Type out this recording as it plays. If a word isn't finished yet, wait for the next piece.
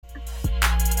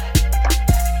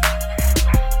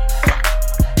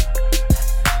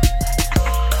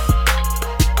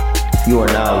You are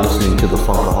now listening to the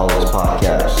Funkaholics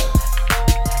Podcast.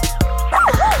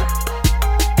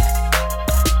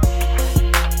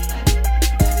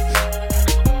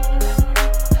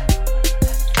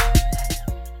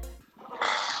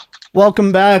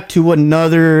 Welcome back to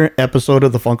another episode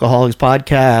of the Funkaholics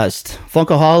Podcast.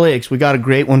 Funkaholics, we got a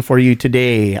great one for you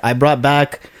today. I brought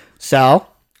back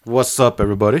Sal. What's up,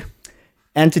 everybody?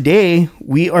 And today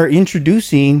we are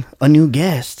introducing a new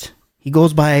guest. He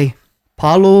goes by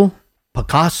Paolo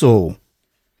Picasso.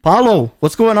 Paolo,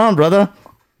 what's going on, brother?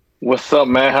 What's up,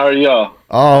 man? How are y'all?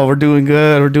 Oh, we're doing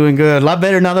good. We're doing good. A lot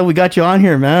better now that we got you on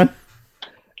here, man.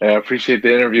 Yeah, I appreciate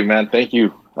the interview, man. Thank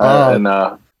you.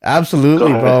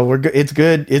 Absolutely, bro. It's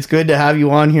good. It's good to have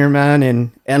you on here, man.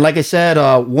 And like I said,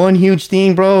 one huge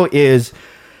thing, bro, is,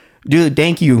 dude,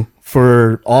 thank you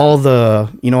for all the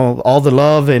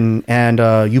love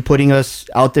and you putting us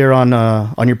out there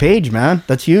on your page, man.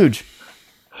 That's huge.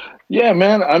 Yeah,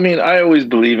 man. I mean, I always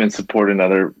believe in supporting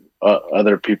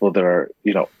other people that are,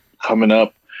 coming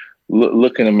up,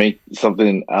 looking to make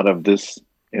something out of this,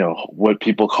 what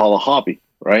people call a hobby,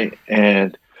 right?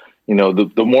 And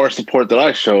the more support that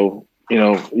I show,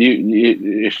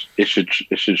 it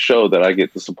should show that I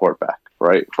get the support back,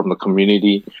 right, from the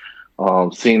community.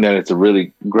 Seeing that it's a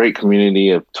really great community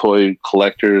of toy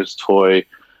collectors, toy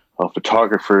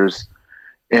photographers,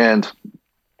 and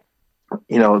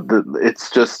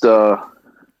it's just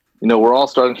we're all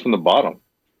starting from the bottom,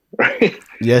 right?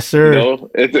 Yes, sir.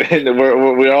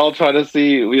 We're all trying to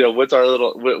see what's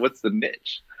the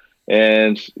niche.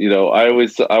 And I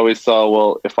always saw,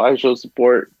 well, if I show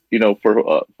support,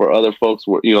 for other folks,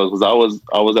 because I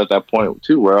was at that point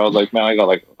too, where I was like, man, I got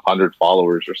like 100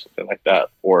 followers or something like that,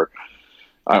 or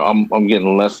I'm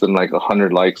getting less than like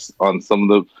 100 likes on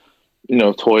some of the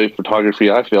toy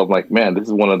photography I filmed. Like, man, this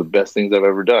is one of the best things I've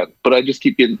ever done. But I just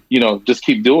keep getting, just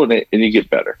keep doing it, and you get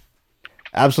better.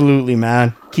 Absolutely,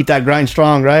 man. Keep that grind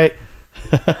strong, right?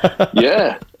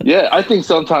 Yeah. I think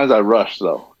sometimes I rush,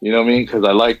 though. You know what I mean? Because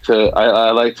I like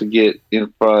to get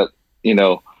in front,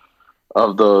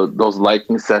 of those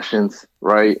liking sessions,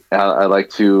 right? I like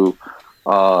to,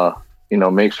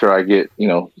 make sure I get,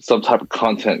 some type of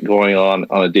content going on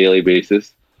a daily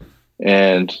basis.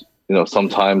 And,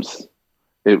 sometimes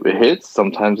it hits,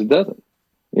 sometimes it doesn't,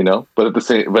 but at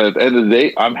the end of the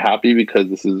day, I'm happy because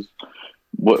this is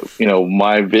what,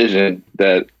 my vision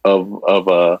that of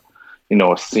a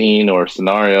scene or a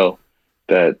scenario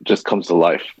that just comes to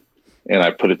life, and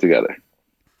I put it together.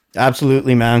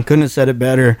 Absolutely, man. Couldn't have said it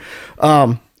better.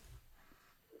 I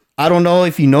don't know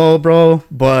if you know, bro,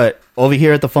 but over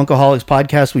here at the Funkaholics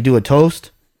Podcast, we do a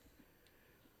toast.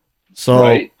 So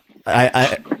right.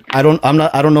 I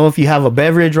don't know if you have a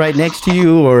beverage right next to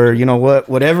you or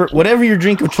whatever your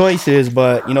drink of choice is,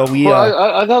 but I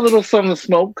got a little something to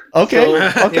smoke. Okay,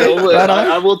 so, okay. Right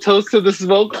I will toast to the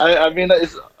smoke. I mean,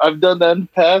 I've done that in the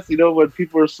past. When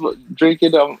people are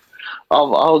drinking,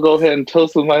 I'll go ahead and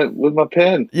toast with my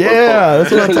pen. Yeah,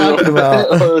 that's what I'm talking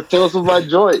about. Toast with my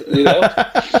joint.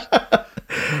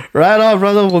 Right on,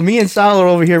 brother. Well, me and Sal are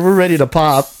over here. We're ready to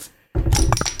pop.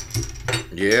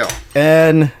 Yeah.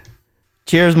 And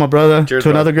cheers, my brother, to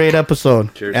another great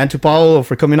episode. Cheers. And to Paolo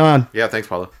for coming on. Yeah, thanks,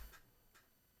 Paolo.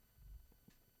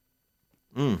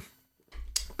 Good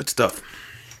stuff.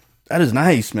 That is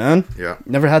nice, man. Yeah.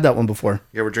 Never had that one before.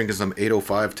 Yeah, we're drinking some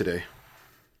 805 today.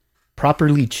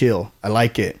 Properly chill. I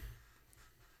like it.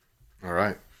 All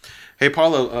right. Hey,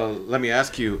 Paolo, let me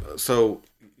ask you. So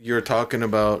you're talking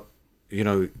about,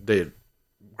 the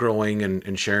growing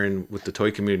and sharing with the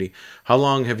toy community. How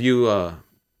long have you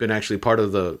been actually part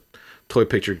of the toy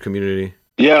picture community?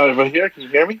 Yeah, over here. Can you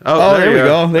hear me? Oh, there we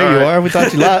go. There you are. We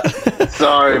thought you lost.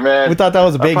 Sorry, man. We thought that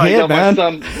was a big hit,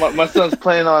 man. My son's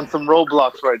playing on some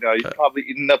Roblox right now. He's probably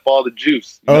eating up all the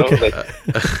juice. Okay.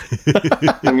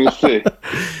 Let me see.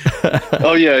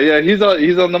 Oh yeah. He's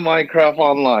on the Minecraft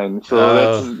online. So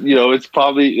that's it's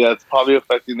probably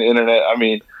affecting the internet. I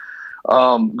mean,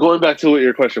 going back to what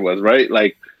your question was, right?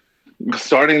 Like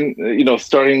starting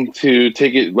to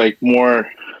take it like more.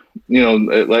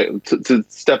 Like to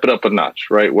step it up a notch,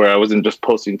 right? Where I wasn't just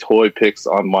posting toy pics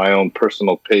on my own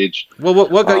personal page. Well,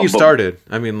 what got you started?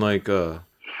 I mean, like, did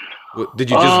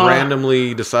you just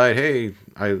randomly decide, hey,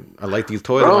 I like these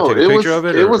toys, I want to take a picture of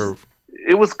it?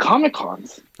 It was Comic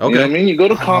Cons. Okay. You know what I mean? You go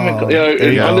to Comic Con.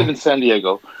 I live in San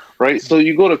Diego, right? So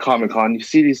you go to Comic Con, you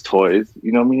see these toys.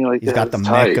 You know what I mean? Like, he's got the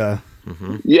Mecca.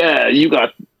 Mm-hmm. Yeah, you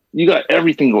got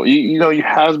everything going. You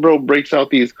Hasbro breaks out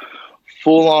these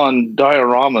full-on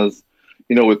dioramas,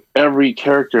 with every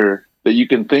character that you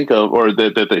can think of, or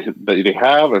that they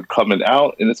have and coming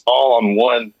out, and it's all on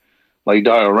one like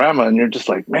diorama, and you're just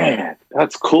like, man,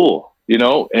 that's cool,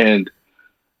 And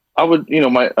I would,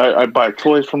 I buy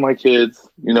toys for my kids.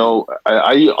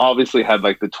 I obviously had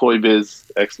like the Toy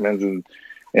Biz X-Men's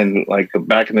and like the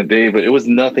back in the day, but it was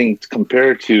nothing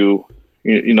compared to,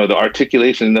 the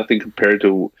articulation, nothing compared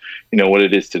to, what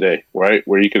it is today, right?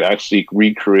 Where you could actually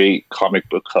recreate comic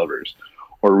book covers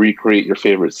or recreate your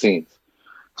favorite scenes.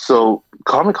 So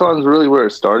Comic Con is really where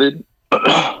it started.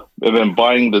 And then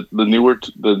buying the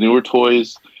newer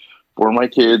toys for my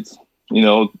kids,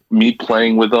 me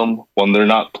playing with them when they're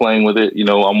not playing with it,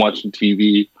 I'm watching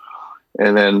TV.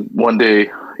 And then one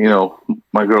day,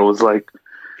 my girl was like,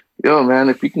 yo, man,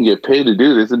 if you can get paid to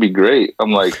do this, it'd be great.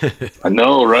 I'm like, I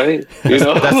know, right? That's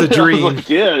a dream. I was like,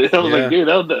 yeah. I was like, dude,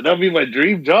 that'd be my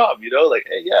dream job, like,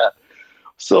 hey, yeah.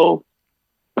 So,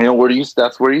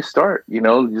 that's where you start,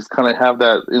 just kind of have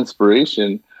that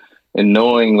inspiration and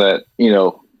knowing that,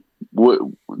 the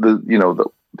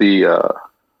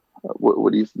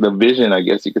vision, I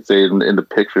guess you could say in the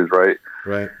pictures, right?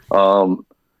 Right.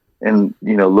 And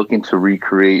looking to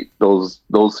recreate those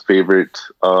favorite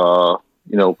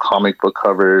comic book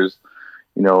covers,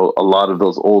 a lot of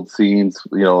those old scenes,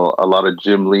 a lot of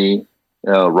Jim Lee,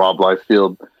 Rob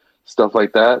Liefeld, stuff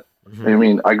like that. Mm-hmm. I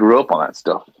mean, I grew up on that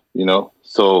stuff,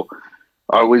 so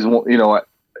I always want,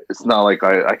 it's not like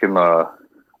I can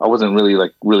I wasn't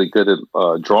really good at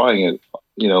drawing it,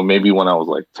 maybe when I was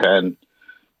like 10.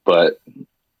 But,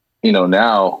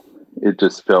 now it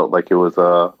just felt like it was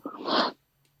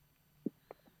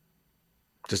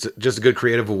just a good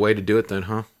creative way to do it then,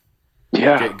 huh?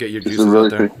 Yeah. Get your juices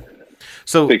really out there.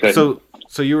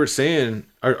 So you were saying,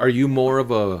 are you more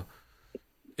of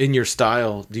in your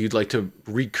style, do you like to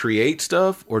recreate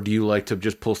stuff or do you like to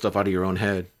just pull stuff out of your own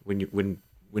head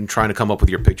when trying to come up with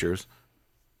your pictures?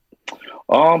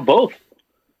 Both.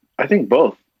 I think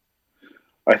both.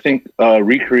 I think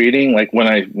recreating, like when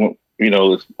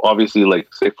obviously,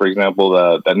 like, say, for example,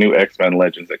 that new X-Men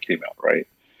Legends that came out, right?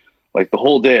 Like the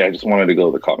whole day, I just wanted to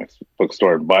go to the comics book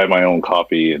store and buy my own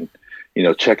copy and,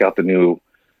 check out the new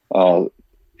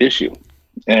issue.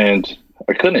 And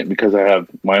I couldn't because I have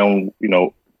my own,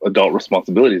 adult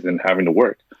responsibilities and having to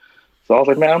work. So I was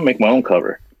like, man, I'll make my own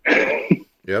cover.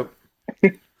 Yep.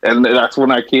 And that's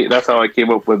how I came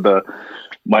up with one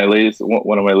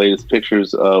of my latest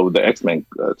pictures with the X-Men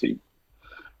team,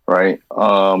 right?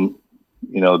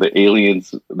 The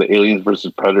aliens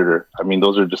versus Predator. I mean,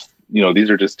 those are just,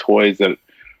 these are just toys that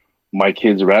my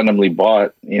kids randomly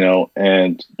bought,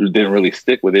 and didn't really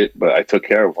stick with it, but I took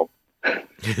care of them.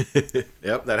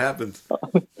 Yep, that happens.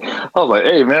 I was like,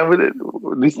 hey, man,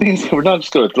 these things, we're not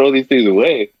just going to throw these things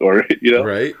away, or,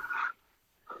 Right.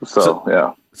 So,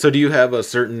 yeah. So do you have a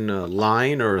certain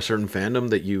line or a certain fandom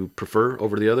that you prefer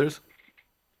over the others?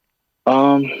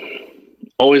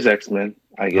 Always X-Men,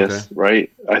 I guess. Okay.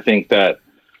 Right. I think that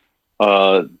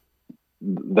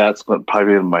that's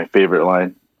probably my favorite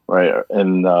line, right?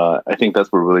 And I think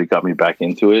that's what really got me back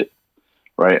into it,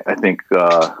 right? I think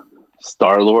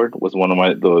Star-Lord was one of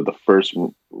the first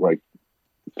like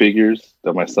figures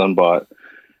that my son bought,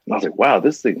 and I was like, wow,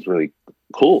 this thing's really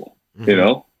cool,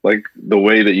 mm-hmm. Like the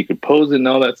way that you could pose it and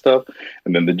all that stuff.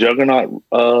 And then the Juggernaut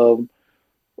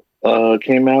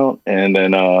came out, and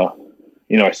then I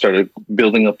started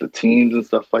building up the teams and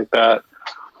stuff like that.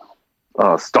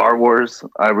 Star Wars,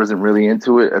 I wasn't really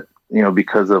into it,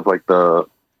 because of like that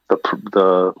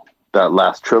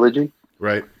last trilogy,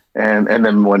 right? And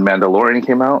then when Mandalorian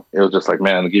came out, it was just like,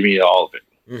 man, give me all of it,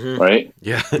 mm-hmm. right?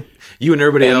 Yeah, you and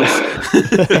everybody else.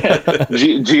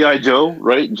 G.I. Joe,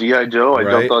 right? G.I. Joe. I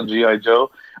jumped on G.I. Joe.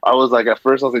 I was like, at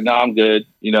first, I was like, nah, I'm good,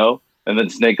 And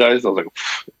then Snake Eyes, I was like,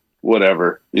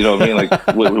 whatever, you know what I mean?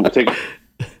 Like, we'll take.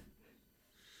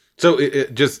 So,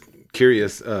 just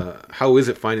curious, how is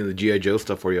it finding the G.I. Joe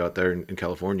stuff for you out there in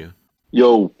California?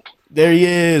 Yo, there he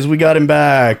is. We got him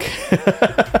back.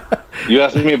 You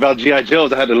asked me about G.I.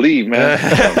 Joes. I had to leave, man.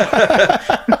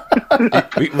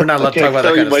 We're not allowed to talk about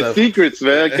that kind of stuff. My secrets,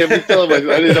 man. I can't be telling my.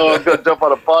 I didn't know I was going to jump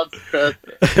on a podcast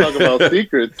talk about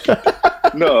secrets.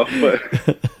 No, but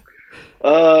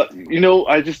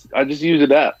I just use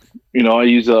an app. I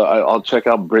use I'll check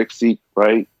out Brickseek,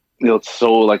 right? It's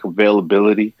so like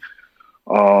availability,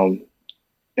 and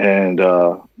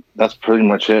that's pretty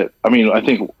much it. I mean, I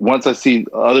think once I see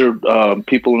other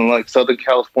people in like Southern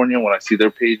California, when I see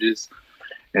their pages,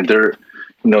 and they're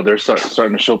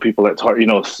starting to show people at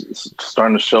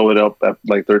starting to show it up at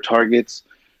like their targets.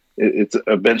 It's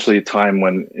eventually a time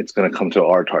when it's going to come to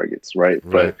our targets, right?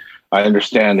 But I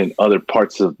understand in other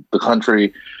parts of the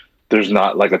country, there's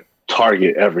not like a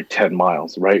target every 10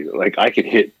 miles, right? Like I could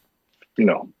hit,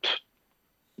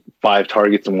 5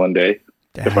 targets in one day.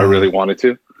 Damn. If I really wanted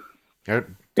to.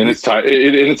 and it's tired.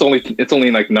 It's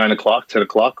only like 9 o'clock, 10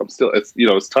 o'clock. I'm still,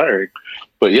 it's tiring,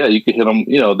 but yeah, you can hit them.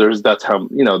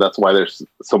 That's why there's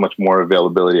so much more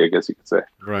availability, I guess you could say.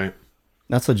 Right.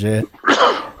 That's legit.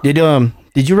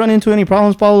 Did you run into any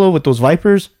problems, Paulo, with those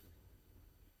Vipers?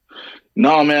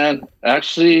 No, man.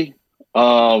 Actually,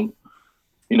 I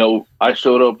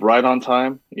showed up right on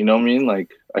time. You know what I mean?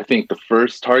 Like, I think the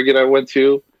first target I went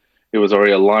to, it was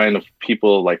already a line of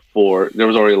people, like 4. There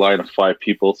was already a line of 5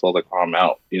 people, so I was like, oh, I'm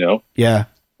out, Yeah.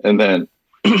 And then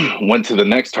went to the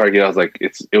next target. I was like,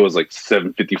 it was like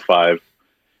 7:55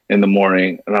 in the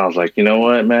morning, and I was like, you know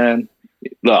what, man?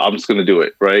 No, I'm just gonna do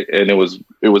it, right? And it was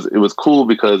cool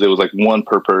because it was like 1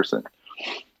 per person,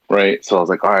 right? So I was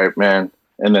like, all right, man.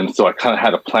 And then so I kind of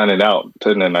had to plan it out.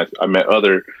 And then I met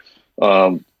other,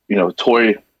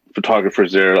 toy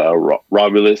photographers there,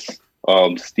 Robulus,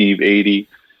 Steve 80,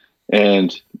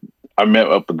 and I met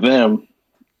up with them.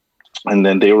 And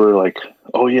then they were like,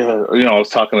 oh yeah, I was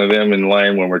talking to them in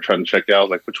line when we're trying to check out. I was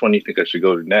like, which one do you think I should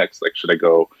go to next? Like, should I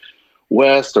go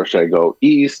west, or should I go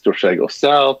east, or should I go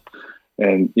south?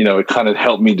 And, it kind of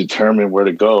helped me determine where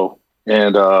to go.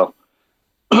 And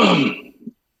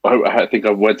I think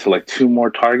I went to like 2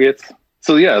 more targets.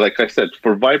 So yeah, like I said,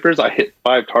 for Vipers, I hit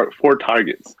 4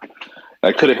 targets.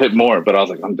 I could have hit more, but I was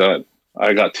like, I'm done.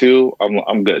 I got 2.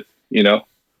 I'm good. Yeah.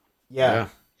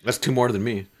 That's 2 more than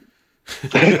me.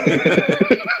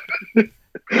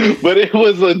 But it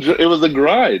was a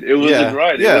grind. It was a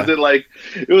grind. Yeah.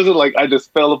 It wasn't like I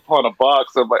just fell upon a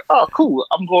box. I'm like, oh, cool,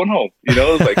 I'm going home. It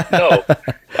was like, no,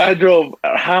 I drove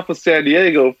half of San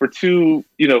Diego for 2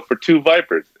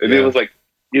 Vipers, and it was like,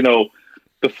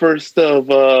 the first of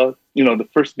the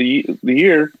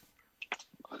year.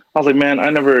 I was like, man, I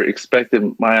never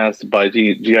expected my ass to buy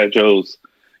GI Joes,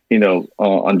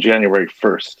 on January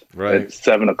 1st, right, at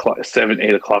 7,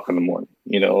 8 o'clock in the morning.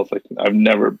 It's like I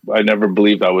never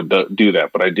believed I would do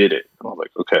that, but I did it. I was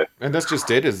like, okay. And that's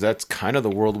just it. That's kind of the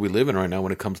world we live in right now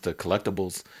when it comes to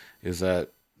collectibles. Is that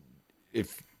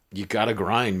if you gotta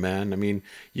grind, man. I mean,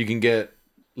 you can get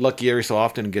lucky every so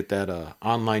often and get that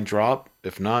online drop.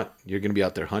 If not, you're gonna be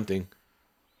out there hunting.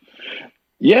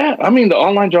 Yeah, I mean, the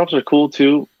online drops are cool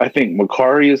too. I think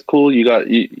Macari is cool. You got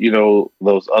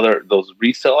those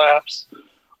resale apps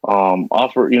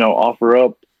offer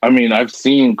up. I mean, I've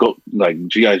seen like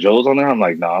GI Joes on there. I'm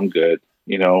like, nah, I'm good.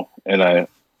 And I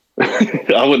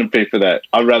I wouldn't pay for that.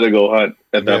 I'd rather go hunt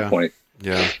at that point.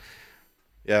 Yeah.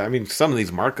 Yeah, I mean, some of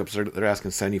these markups they're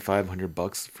asking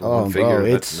 $7,500 for one figure.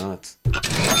 That's nuts.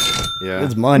 Yeah,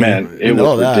 it's money. Man, it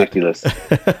was ridiculous.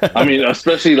 I mean,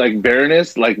 especially like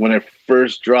Baroness. Like when it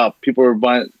first dropped, people were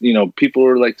buying. People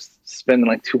were like spending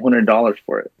like $200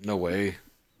 for it. No way.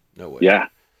 Yeah,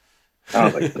 I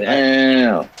was like,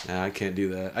 damn. Nah, I can't do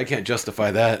that. I can't justify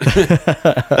that.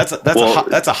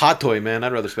 That's a hot toy, man.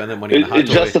 I'd rather spend that money on a hot toy. It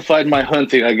justified my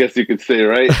hunting, I guess you could say,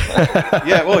 right?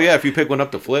 Yeah. Well, yeah. If you pick one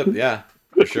up to flip, yeah.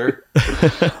 For sure.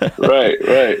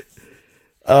 Right.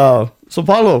 So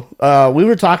Paulo, we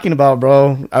were talking about,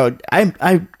 bro. I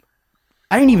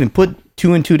didn't even put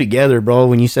 2 and 2 together, bro,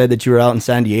 when you said that you were out in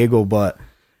San Diego, but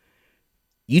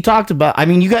you talked about. I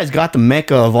mean, you guys got the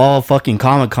mecca of all fucking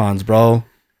Comic-Cons, bro.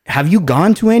 Have you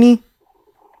gone to any?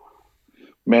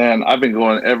 Man, I've been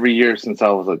going every year since I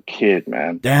was a kid,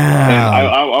 man. Damn. And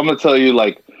I'm gonna tell you,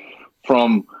 like,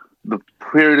 from the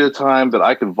period of time that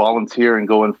I could volunteer and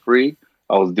go in free,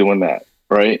 I was doing that,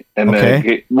 right? And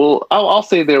then, I'll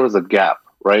say there was a gap,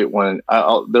 right? When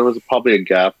there was probably a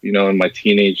gap, in my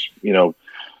teenage, 20s,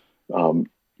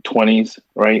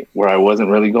 right, where I wasn't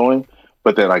really going,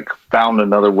 but then I found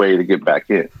another way to get back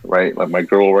in, right? Like my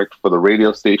girl worked for the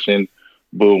radio station.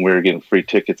 Boom, we were getting free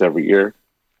tickets every year,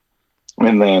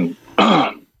 and then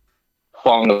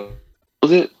falling.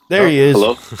 Was it? There he is.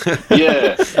 Hello.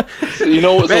 Yeah. So,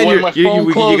 man, so when my phone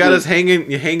you got us hanging.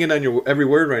 You're hanging on your every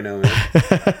word right now, man.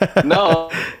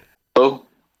 No. Oh.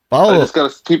 I just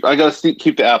gotta keep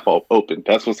the app open.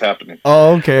 That's what's happening.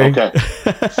 Oh, okay. Okay.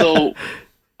 So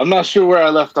I'm not sure where I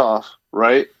left off.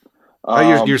 Right.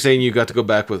 You're saying you got to go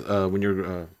back with when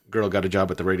your girl got a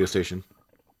job at the radio station.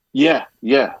 Yeah.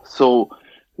 So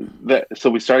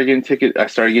we started getting tickets. I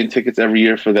started getting tickets every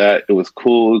year for that. It was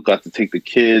cool. Got to take the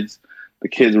kids. The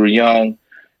kids were young,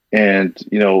 and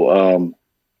in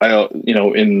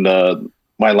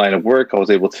my line of work, I was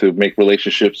able to make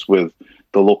relationships with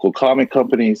the local comic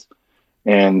companies,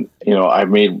 and I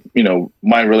made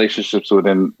my relationships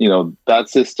within that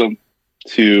system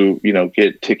to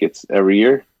get tickets every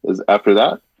year. Is after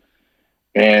that,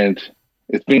 and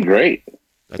it's been great.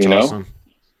 That's awesome.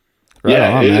 Right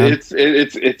yeah, on, it's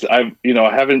I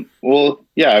haven't. Well,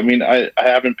 yeah, I mean, I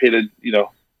haven't paid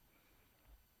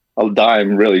a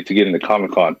dime really to get into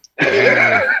Comic-Con.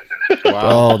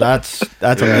 Wow, that's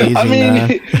amazing. I mean,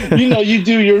 man.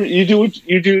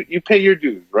 you pay your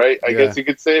dues, right? I guess you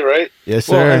could say, right? Yes,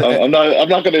 sir. Well, I'm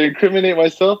not going to incriminate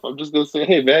myself. I'm just going to say,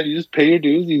 hey, man, you just pay your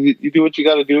dues. You do what you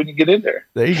got to do, and you get in there.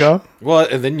 There you go. Well,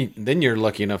 and then you're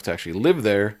lucky enough to actually live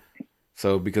there.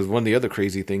 So, because one of the other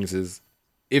crazy things is,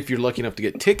 if you're lucky enough to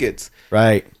get tickets,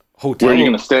 right? Where are you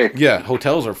going to stay? Yeah,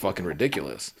 hotels are fucking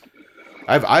ridiculous.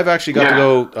 I've actually got to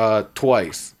go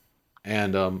twice,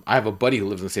 and I have a buddy who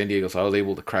lives in San Diego, so I was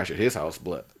able to crash at his house.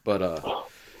 But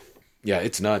yeah,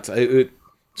 it's nuts.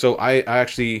 So I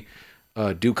actually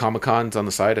do Comic Cons on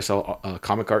the side. I sell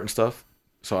comic art and stuff.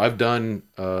 So I've done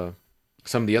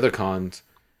some of the other cons,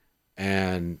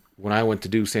 and when I went to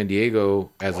do San Diego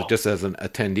just as an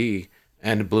attendee,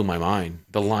 and it blew my mind.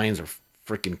 The lines are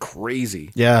freaking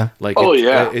crazy. Yeah. Like,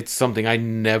 it's something I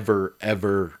never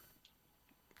ever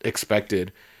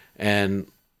expected. And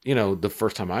the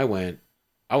first time I went,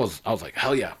 I was like,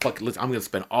 hell yeah, fuck, I'm gonna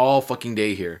spend all fucking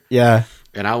day here. Yeah.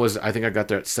 And I think I got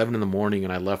there at 7 a.m,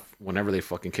 and I left whenever they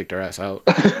fucking kicked our ass out.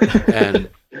 And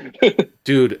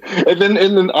dude, and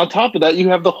then on top of that, you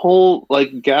have the whole like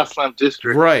Gaslamp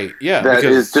district, right? Yeah, that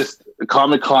is just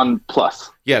Comic-Con plus.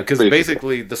 Yeah, because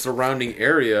basically the surrounding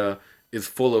area is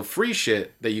full of free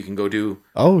shit that you can go do.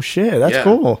 Oh shit, that's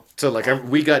cool. So like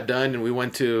we got done and we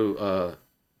went to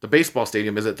the baseball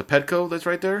stadium. Is it the Petco that's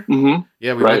right there? Mm-hmm.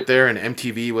 Yeah, we went there and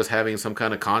MTV was having some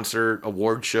kind of concert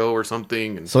award show or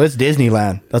something. And, so it's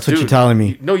Disneyland. That's what you're telling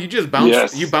me. No, you just bounce.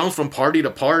 Yes. You bounce from party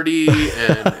to party,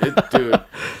 and dude,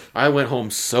 I went home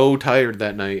so tired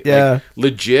that night. Yeah, like,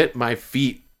 legit, my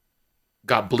feet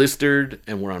got blistered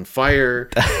and were on fire.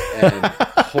 And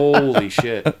holy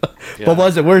shit! Yeah. But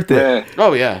was it worth it? Yeah.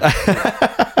 Oh yeah.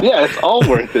 Yeah, it's all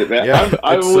worth it, man. Yeah,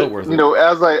 I would, so worth it.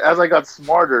 As I got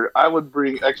smarter, I would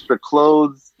bring extra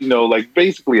clothes, like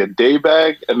basically a day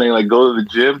bag, and then like go to the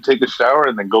gym, take a shower,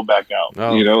 and then go back out.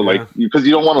 Like because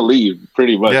you don't want to leave,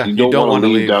 pretty much. Yeah, you don't want to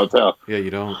leave downtown. Yeah,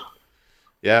 you don't.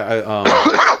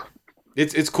 Yeah,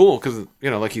 it's cool because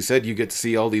like you said, you get to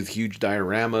see all these huge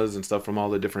dioramas and stuff from all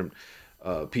the different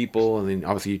people, and then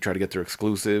obviously you try to get their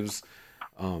exclusives.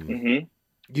 You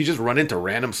just run into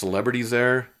random celebrities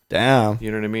there. Damn.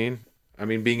 You know what I mean? I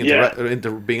mean, being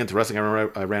into wrestling, I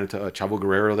remember I ran into Chavo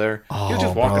Guerrero there. He was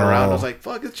just walking around. I was like,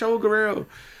 fuck, it's Chavo Guerrero.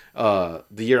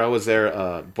 The year I was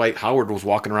there, Dwight Howard was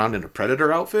walking around in a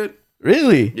Predator outfit.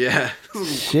 Really? Yeah.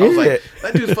 Shit. I was like,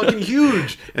 that dude's fucking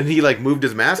huge. And he like moved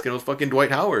his mask and it was fucking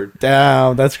Dwight Howard.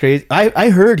 Damn, that's crazy. I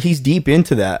heard he's deep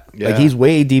into that. Yeah. Like he's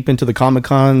way deep into the Comic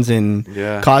Cons and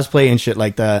cosplay and shit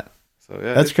like that. So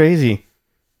yeah, that's crazy.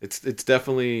 It's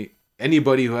definitely,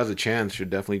 anybody who has a chance should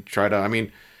definitely try to. I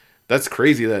mean, that's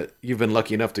crazy that you've been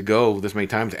lucky enough to go this many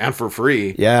times and for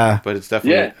free. Yeah. But it's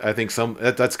definitely, I think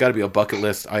that's got to be a bucket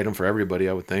list item for everybody,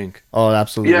 I would think. Oh,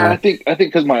 absolutely. Yeah, I think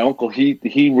because my uncle,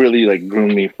 he really like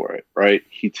groomed me for it, right?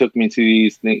 He took me to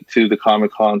the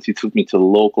Comic Cons. He took me to the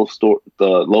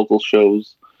local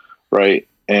shows, right?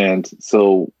 And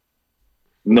so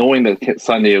knowing that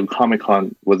San Diego Comic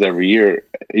Con was every year,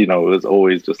 it was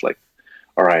always just like,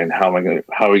 all right, and how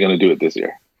are we gonna do it this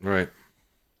year? Right.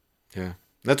 Yeah.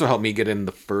 That's what helped me get in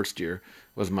the first year.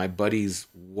 Was my buddy's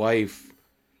wife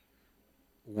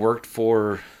worked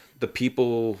for the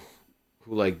people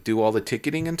who like do all the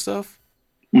ticketing and stuff.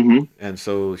 Mm-hmm. And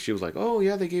so she was like, "Oh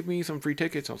yeah, they gave me some free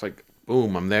tickets." I was like,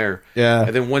 "Boom, I'm there." Yeah.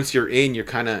 And then once you're in, you're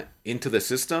kind of into the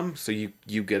system, so you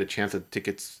get a chance at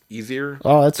tickets easier.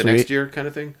 Oh, that's the sweet. Next year kind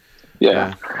of thing.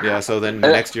 Yeah. Yeah. So then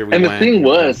the next year we went. And the thing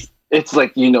was, it's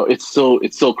like it's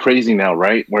so crazy now,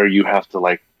 right? Where you have to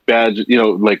like badge,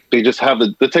 like they just have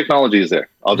the technology is there.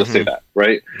 I'll just say that,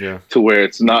 right? Yeah. To where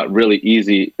it's not really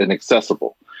easy and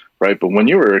accessible, right? But when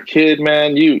you were a kid,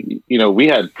 man, we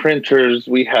had printers,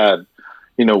 we had,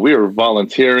 we were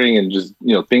volunteering and just,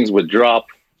 things would drop,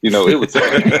 it was.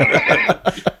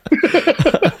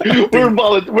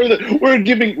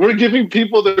 we're giving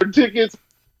people their tickets.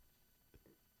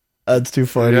 That's too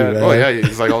funny. Yeah. Man. Oh yeah,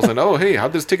 it's like all of a sudden, oh hey,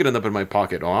 how'd this ticket end up in my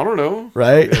pocket? Oh, I don't know.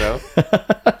 Right.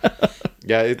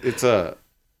 Yeah, it's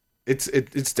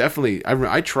definitely.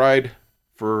 I tried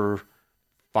for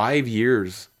 5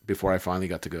 years before I finally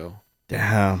got to go.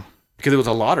 Damn. Because it was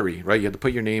a lottery, right? You had to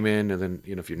put your name in, and then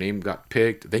if your name got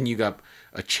picked, then you got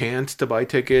a chance to buy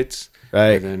tickets.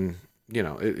 Right. And then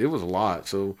it was a lot.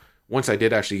 So once I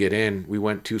did actually get in, we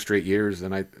went 2 straight years.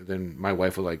 Then my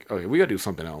wife was like, "Okay, we got to do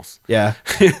something else." Yeah.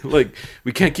 Like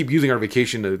we can't keep using our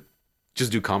vacation to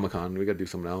just do Comic-Con. We got to do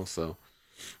something else. So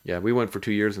yeah, we went for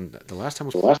 2 years, and the last time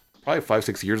was probably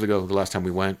 5-6 years ago. The last time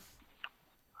we went.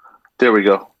 There we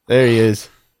go. There he is.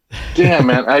 damn,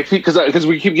 man. I keep because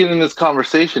we keep getting this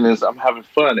conversation, is I'm having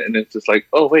fun, and it's just like,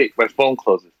 oh wait, my phone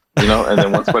closes, you know. And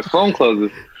then once my phone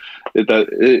closes,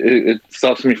 it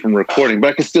stops me from recording, but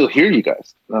I can still hear you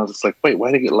guys. And I was just like, wait,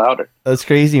 why did it get louder? That's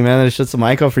crazy, man. It shuts the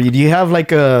mic off for you. Do you have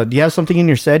do you have something in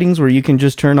your settings where you can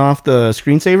just turn off the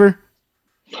screensaver?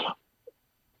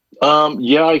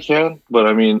 Yeah, I can, but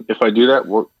I mean, if I do that,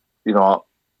 well, you know,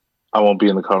 I won't be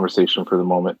in the conversation for the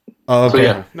moment. Oh, okay. So,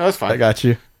 yeah. No, that's fine. I got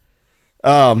you.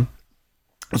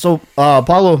 So,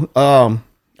 Paulo,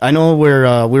 I know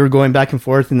we were going back and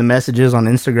forth in the messages on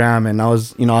Instagram, and I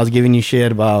was giving you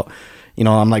shit about,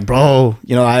 I'm like, bro,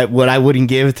 what I wouldn't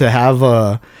give to have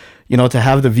to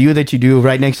have the view that you do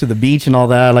right next to the beach and all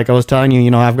that. Like I was telling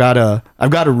you, I've got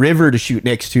a river to shoot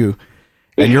next to,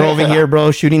 and you're over here,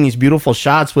 bro, shooting these beautiful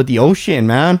shots with the ocean,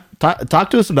 man. Talk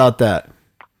to us about that.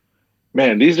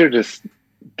 Man, these are just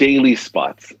daily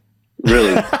spots.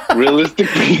 Really,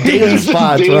 realistically, daily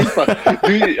spots. Do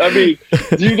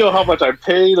you know how much I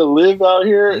pay to live out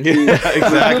here? Yeah,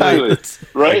 exactly.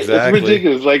 Right? Exactly. It's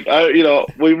ridiculous. Like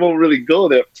we won't really go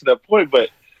to that point, but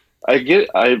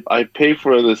I pay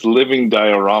for this living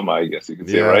diorama, I guess you could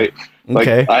say, right? Like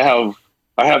okay.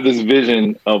 I have this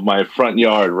vision of my front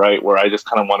yard, right, where I just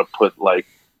kind of want to put like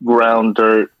ground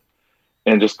dirt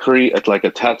and just create like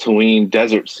a Tatooine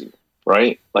desert scene,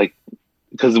 right? Like,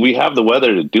 because we have the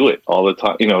weather to do it all the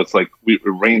time. It's like it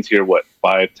rains here,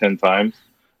 5-10 times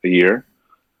a year.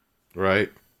 Right.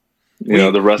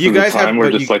 The rest of the time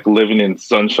we're just like living in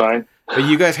sunshine. But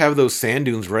you guys have those sand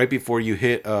dunes right before you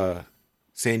hit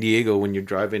San Diego when you're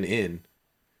driving in.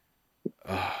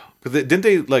 Because didn't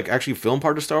they like actually film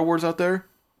part of Star Wars out there?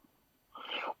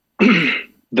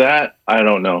 That I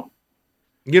don't know.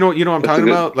 You know what I'm talking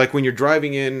about? Like when you're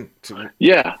driving in.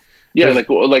 Yeah,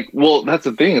 well, that's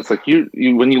the thing. It's like you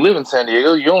when you live in San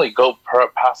Diego, you only go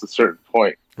past a certain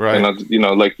point, right?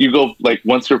 And like you go like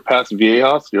once you're past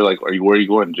Viejas, you're like, where are you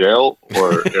going, jail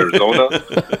or Arizona?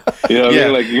 What I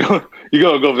mean? Like you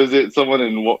go visit someone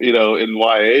in in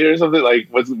YA or something. Like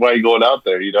why are you going out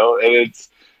there? And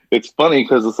it's funny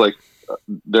because it's like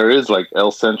there is like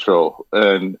El Centro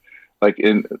and like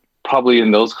probably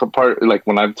in those part, like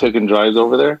when I've taken drives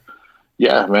over there.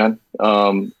 Yeah, man.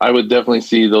 I would definitely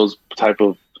see those type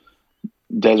of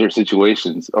desert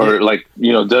situations or like,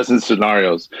 desert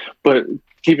scenarios. But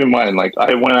keep in mind, like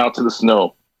I went out to the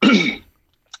snow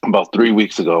about 3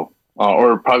 weeks ago,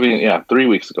 or probably, 3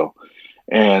 weeks ago.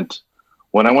 And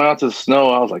when I went out to the snow,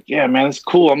 I was like, yeah, man, it's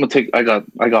cool. I got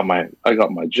my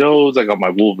Joes, I got my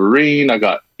Wolverine. I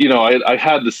got, I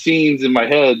had the scenes in my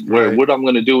head where what I'm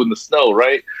going to do in the snow.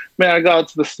 Right, man. I got out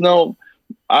to the snow.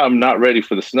 I'm not ready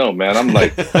for the snow, man. I'm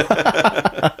like, and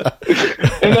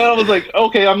then I was like,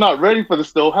 okay, I'm not ready for the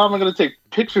snow. How am I going to take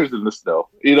pictures in the snow?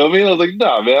 You know what I mean? I was like,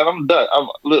 nah, man, I'm done.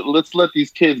 Let's let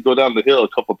these kids go down the hill a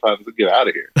couple times and get out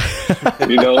of here.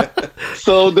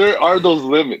 So there are those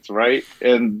limits, right?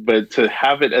 But to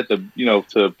have it at the,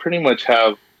 to pretty much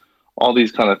have all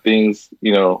these kind of things,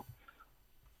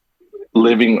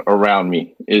 living around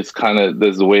me is kind of,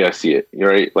 there's the way I see it,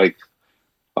 right? Like,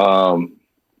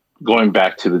 going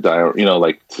back to the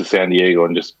like to San Diego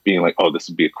and just being like, oh, this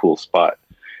would be a cool spot.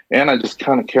 And I just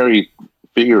kind of carry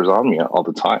figures on me all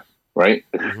the time, right?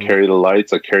 Mm-hmm. I carry the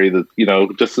lights, I carry the,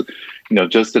 just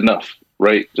enough,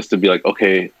 right? Just to be like,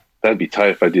 okay, that'd be tight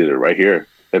if I did it right here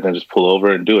and then just pull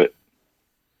over and do it.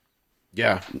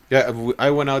 Yeah. Yeah.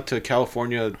 I went out to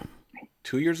California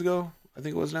 2 years ago, I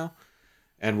think it was now.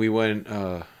 And we went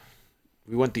the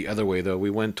other way though. We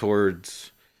went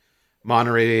towards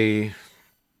Monterey,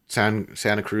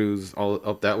 Santa Cruz, all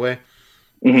up that way.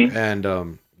 Mm-hmm. And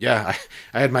I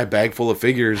had my bag full of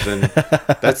figures, and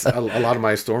that's a lot of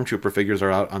my stormtrooper figures are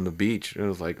out on the beach. And it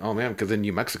was like, oh man, because in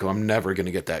New Mexico, I'm never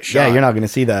gonna get that shot. Yeah, you're not gonna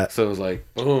see that. So it was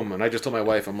like, boom. And I just told my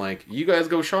wife, I'm like, you guys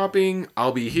go shopping,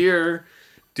 I'll be here,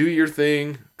 do your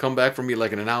thing, come back for me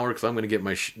like in an hour because I'm gonna get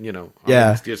my, I'm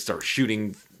gonna start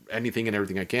shooting anything and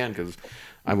everything I can because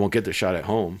I won't get the shot at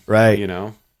home. Right.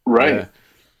 Right. Yeah.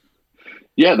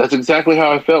 Yeah, that's exactly how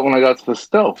I felt when I got to the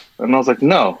snow. And I was like,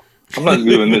 no, I'm not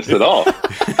doing this at all.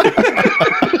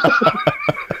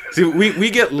 See,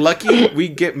 we get lucky. We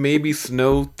get maybe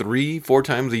snow 3-4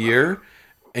 times a year.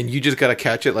 And you just got to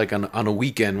catch it like on a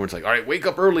weekend where it's like, all right, wake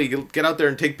up early, get out there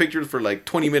and take pictures for like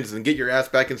 20 minutes and get your ass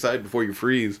back inside before you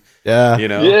freeze. Yeah.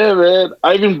 Yeah, man.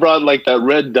 I even brought like that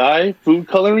red dye food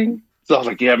coloring. So I was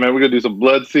like, yeah, man, we're going to do some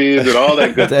blood scenes and all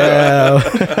that good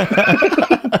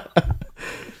stuff.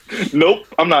 Nope,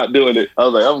 I'm not doing it. I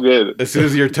was like, I'm good. As soon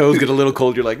as your toes get a little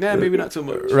cold, you're like, nah, maybe not so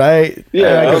much. Right?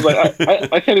 Yeah, I was like,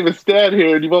 I can't even stand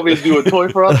here. Do you want me to do a toy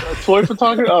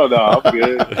photography? Oh, no, I'm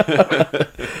good.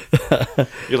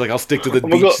 You're like, I'll stick to the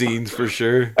beach scenes for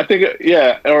sure. I think,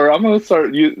 yeah, or I'm gonna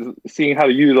start seeing how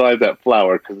to utilize that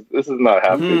flower because this is not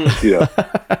happening. You know.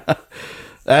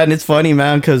 And it's funny,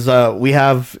 man, because we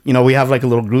have like a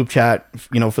little group chat,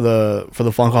 for the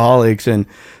Funkaholics, and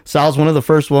Sal's one of the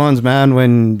first ones, man.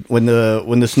 When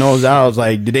the snow's out, it's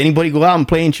like, did anybody go out and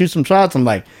play and shoot some shots? I'm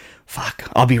like, fuck,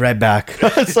 I'll be right back.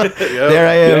 So there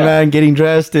I am, man, getting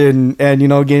dressed and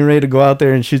getting ready to go out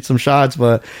there and shoot some shots.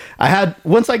 But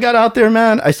once I got out there,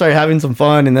 man, I started having some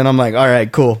fun, and then I'm like, all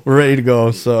right, cool, we're ready to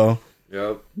go. So.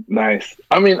 Yep. Nice.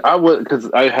 I mean, I would, because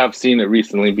I have seen it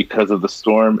recently because of the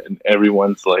storm, and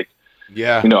everyone's like,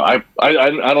 yeah, I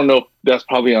don't know if that's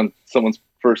probably on someone's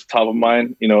first top of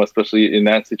mind, especially in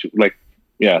that situation, like,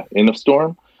 in a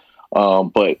storm.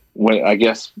 But when I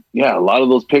guess, a lot of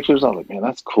those pictures, I was like, man,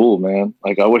 that's cool, man.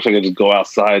 Like, I wish I could just go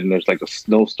outside and there's like a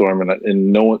snowstorm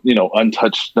and no one,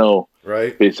 untouched snow,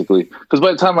 right? Basically, because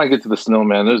by the time I get to the snow,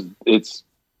 man, it's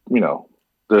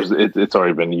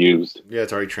already been used. Yeah,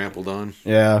 it's already trampled on.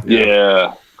 Yeah.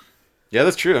 Yeah,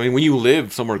 that's true. I mean, when you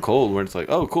live somewhere cold where it's like,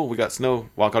 oh, cool, we got snow,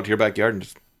 walk out to your backyard and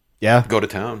just go to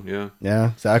town.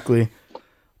 Yeah, exactly.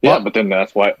 Yeah, but then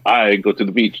that's why I go to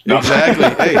the beach. No. Exactly.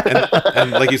 Hey,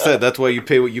 and like you said, that's why you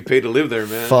pay what you pay to live there,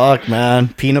 man. Fuck,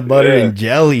 man, peanut butter and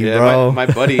jelly, bro. My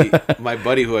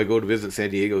buddy who I go to visit in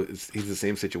San Diego, he's the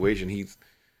same situation. He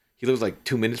lives like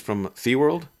 2 minutes from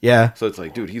SeaWorld. Yeah. So it's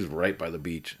like, dude, he's right by the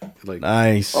beach. Like,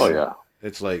 nice. Oh yeah.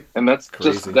 It's like, and that's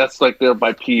crazy. That's like there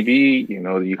by PV.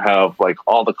 You have like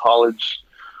all the college.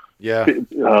 Yeah.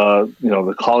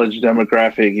 The college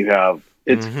demographic. You have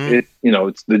it's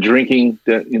the drinking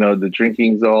that the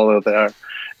drinking's all out there. And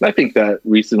I think that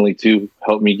recently too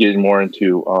helped me get more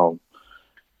into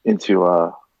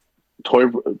toy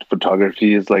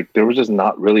photography. Is like there was just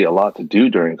not really a lot to do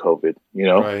during COVID.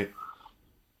 Right.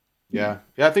 Yeah.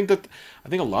 I think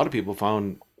a lot of people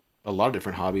found a lot of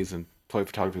different hobbies, and toy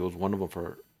photography was one of them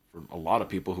for a lot of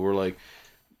people who were like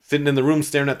sitting in the room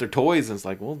staring at their toys, and it's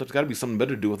like, well, there's got to be something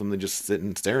better to do with them than just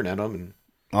sitting staring at them. And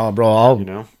oh, bro,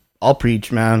 I'll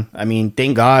preach, man. I mean,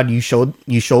 thank God you showed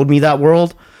me that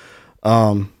world,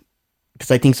 because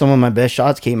I think some of my best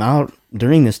shots came out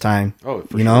during this time. Oh,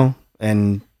 for sure.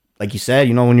 And like you said,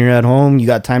 when you're at home, you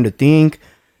got time to think,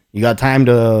 you got time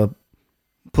to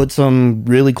put some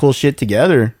really cool shit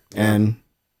together. And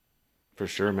for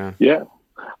sure, man. Yeah.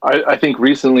 I think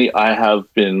recently I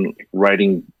have been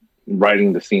writing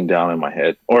the scene down in my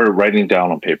head or writing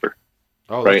down on paper.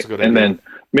 Oh, right. That's a good and idea. then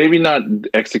maybe not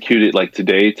execute it like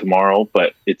today, tomorrow,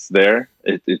 but it's there.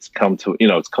 It's come to,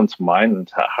 it's come to mind.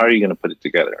 And how are you going to put it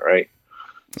together? Right.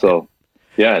 So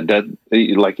that,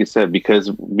 like you said, because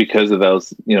of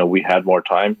those, we had more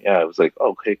time. Yeah. I was like,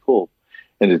 okay, cool.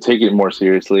 And to take it more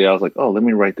seriously, I was like, oh, let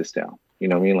me write this down. You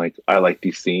know what I mean? Like, I like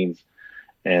these scenes,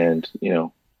 and,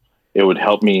 it would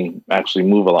help me actually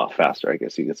move a lot faster, I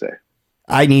guess you could say.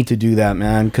 I need to do that,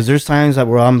 man, because there's times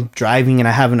where I'm driving and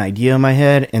I have an idea in my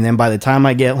head, and then by the time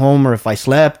I get home, or if I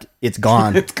slept, it's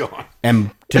gone. It's gone.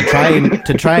 And to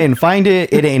try and find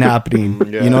it, it ain't happening.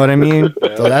 Yeah. You know what I mean?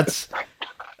 Yeah. So that's...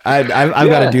 I've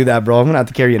got to do that, bro. I'm gonna have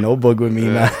to carry a notebook with me,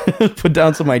 man. Put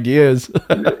down some ideas.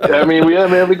 I mean, we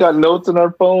got notes in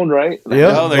our phone, right?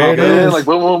 Yeah, there you go. Like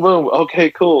boom, boom, boom. Okay,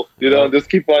 cool.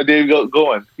 Just keep my day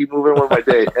going. Keep moving with my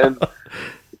day. And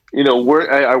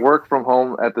I work from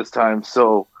home at this time,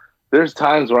 so there's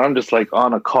times where I'm just like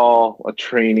on a call, a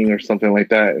training, or something like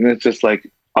that, and it's just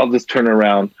like I'll just turn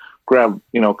around, grab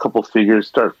a couple figures,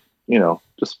 start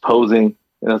just posing,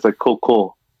 and it's like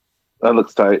cool. That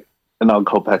looks tight. And I'll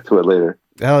go back to it later.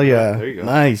 Hell yeah. There you go.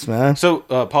 Nice, man. So,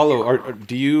 Paolo,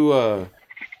 do you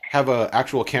have an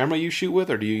actual camera you shoot with,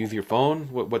 or do you use your phone?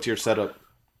 What's your setup?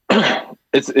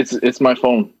 It's my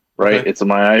phone, right? Okay.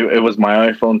 It was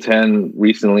my iPhone 10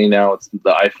 recently. Now it's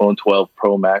the iPhone 12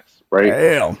 Pro Max, right?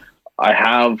 Damn. I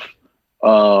have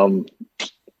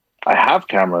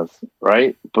cameras,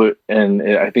 right? And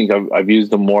I think I've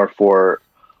used them more for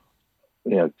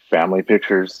family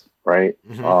pictures, right?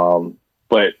 Mm-hmm.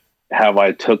 But have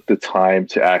I took the time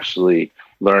to actually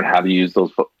learn how to use those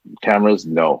cameras?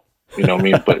 No, you know what I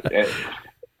mean? But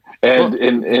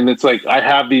and it's like I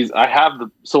have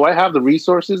the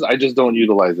resources. I just don't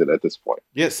utilize it at this point.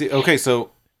 Yeah. See, okay.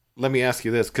 So let me ask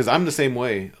you this, because I'm the same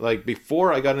way. Like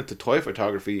before I got into toy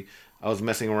photography, I was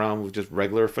messing around with just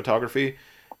regular photography,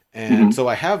 and so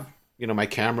I have my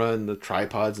camera and the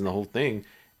tripods and the whole thing,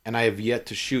 and I have yet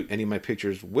to shoot any of my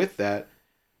pictures with that.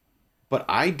 But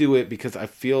I do it because I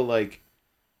feel like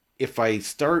if I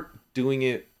start doing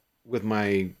it with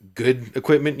my good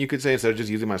equipment, you could say, instead of just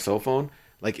using my cell phone,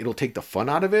 like it'll take the fun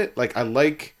out of it. Like I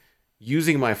like,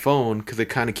 using my phone because it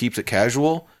kind of keeps it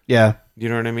casual. Yeah. You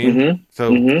know what I mean? Mm-hmm.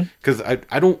 So, Mm-hmm. because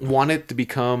I don't want it to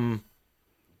become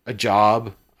a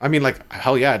job. I mean, like,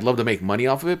 hell yeah, I'd love to make money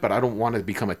off of it, but I don't want it to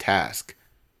become a task.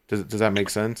 Does that make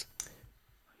sense?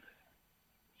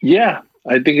 Yeah,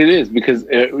 I think it is because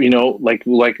you know, like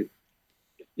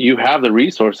you have the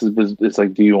resources, but it's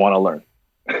like, do you want to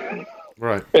learn?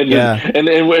 Right. And Yeah.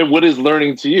 and what is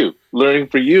learning to you? Learning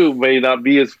for you may not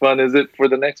be as fun as it for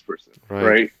the next person,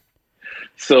 right?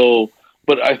 So,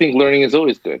 but I think learning is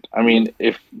always good. I mean,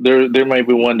 if there might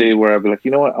be one day where I'll be like,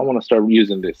 you know what, I want to start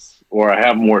using this, or I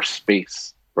have more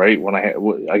space, right? When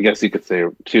I guess you could say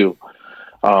too,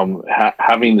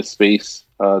 having the space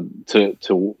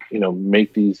to you know,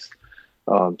 make these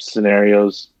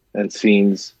scenarios and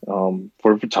scenes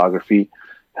for photography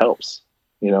helps,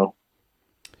 you know.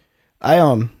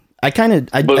 I kind of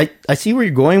I see where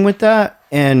you're going with that,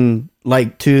 and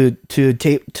like to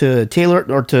tailor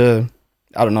or to,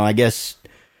 I don't know, I guess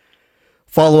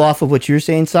follow off of what you're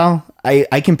saying, Sal.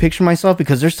 I can picture myself,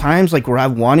 because there's times like where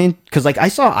I've wanted, because like I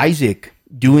saw Isaac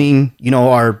doing, you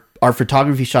know, our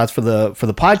photography shots for the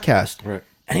podcast, Right.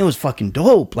 and it was fucking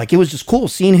dope. Like, it was just cool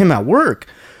seeing him at work,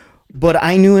 but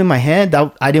I knew in my head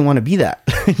that I didn't want to be that.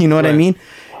 You know what I mean?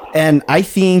 And I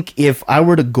think if I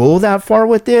were to go that far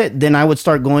with it, then I would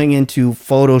start going into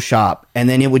Photoshop, and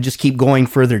then it would just keep going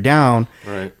further down.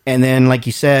 Right. And then, like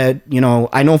you said, you know,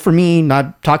 I know for me,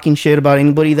 not talking shit about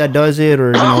anybody that does it,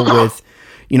 or, you know, with,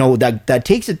 you know, that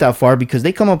takes it that far, because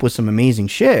they come up with some amazing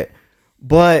shit.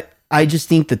 But I just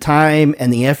think the time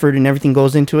and the effort and everything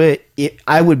goes into it.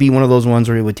 I would be one of those ones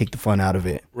where it would take the fun out of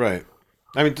it. Right.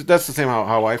 I mean, that's the same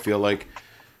how I feel. Like,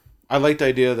 I like the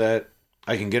idea that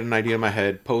I can get an idea in my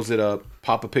head, pose it up,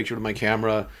 pop a picture with my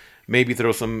camera, maybe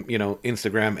throw some, you know,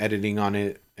 Instagram editing on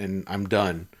it, and I'm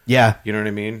done. Yeah. You know what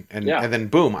I mean? And then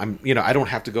boom, I'm, you know, I don't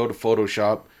have to go to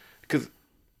Photoshop, because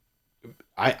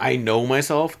I know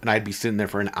myself, and I'd be sitting there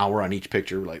for an hour on each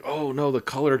picture, like, oh no, the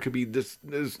color could be this.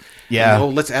 Yeah. And, oh,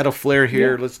 let's add a flare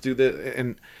here. Yeah. Let's do this.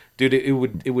 And dude, it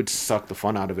would suck the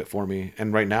fun out of it for me.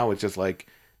 And right now, it's just like,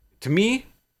 to me,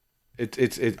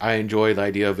 I enjoy the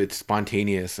idea of it's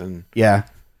spontaneous, and yeah,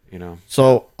 you know.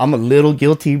 So I'm a little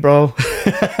guilty, bro.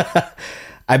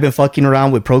 I've been fucking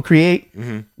around with Procreate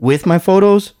with my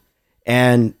photos,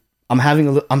 and I'm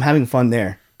having fun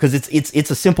there, because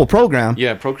it's a simple program.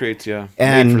 Yeah, Procreate's and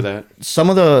made for that. Some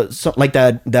of like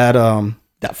that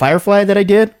firefly that I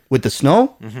did with the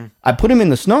snow, I put him in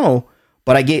the snow,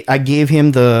 but I gave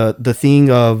him the thing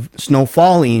of snow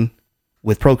falling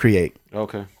with Procreate.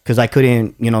 Okay. Because I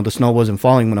couldn't, you know, the snow wasn't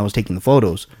falling when I was taking the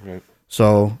photos. Right.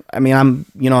 So, I mean, I'm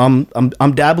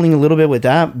dabbling a little bit with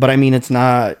that, but I mean, it's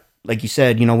not, like you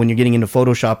said, you know, when you're getting into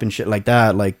Photoshop and shit like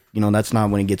that, like, you know, that's not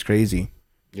when it gets crazy.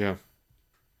 Yeah.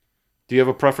 Do you have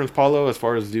a preference, Paolo, as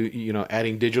far as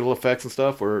adding digital effects and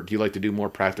stuff, or do you like to do more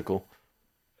practical?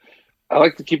 I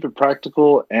like to keep it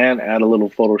practical and add a little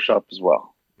Photoshop as well.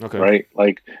 Okay. Right.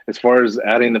 Like, as far as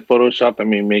adding the Photoshop, I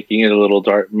mean, making it a little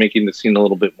dark, making the scene a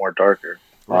little bit more darker,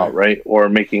 right? Or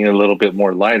making it a little bit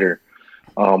more lighter,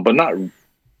 but not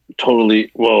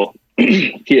totally. Well,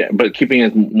 yeah, but keeping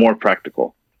it more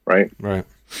practical, right? Right.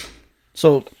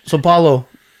 So Paolo,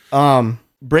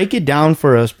 break it down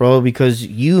for us, bro, because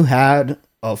you had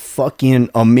a fucking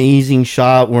amazing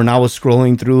shot when I was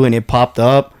scrolling through and it popped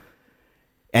up,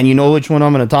 and you know which one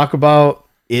I'm going to talk about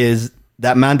is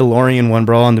that Mandalorian one,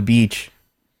 bro, on the beach.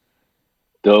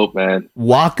 Dope, man.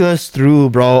 Walk us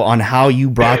through, bro, on how you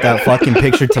brought that fucking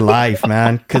picture to life,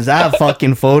 man. Because that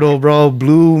fucking photo, bro,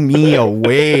 blew me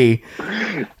away.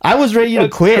 I was ready to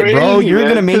quit, crazy, bro. You're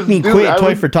going to make me quit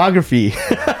toy photography.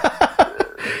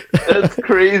 That's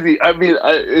crazy. I mean,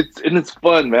 it's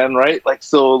fun, man, right? Like,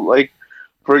 so, like,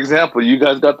 for example, you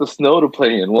guys got the snow to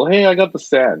play in. Well, hey, I got the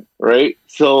sand, right?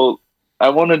 So I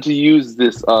wanted to use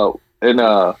this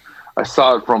I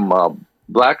saw it from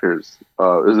Blackers. It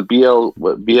was a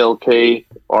BLKRS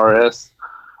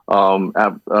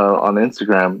app on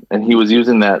Instagram, and he was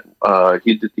using that.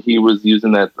 He was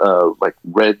using that like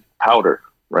red powder,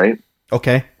 right?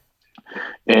 Okay.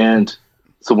 And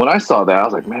so when I saw that, I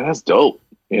was like, man, that's dope.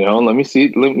 You know, let me see.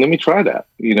 Let me try that.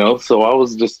 You know, so I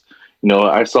was just, you know,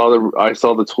 I saw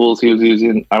the tools he was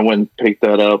using. I went and picked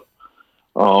that up,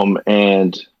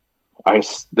 and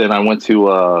I went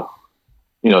to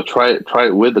try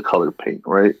it with the colored paint,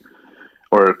 right?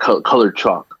 Or colored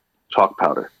chalk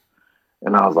powder.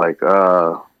 And I was like,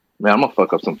 man, I'm gonna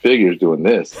fuck up some figures doing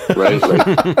this, right? Like,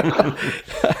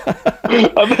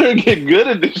 I better get good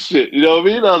at this shit. You know what I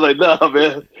mean? I was like, nah,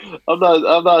 man, I'm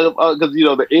not, because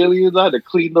the aliens. I had to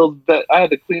clean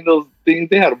those things.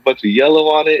 They had a bunch of yellow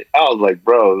on it. I was like,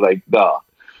 bro, like, nah.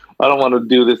 I don't want to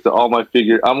do this to all my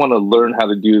figures. I want to learn how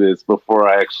to do this before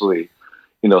I actually,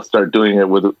 start doing it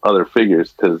with other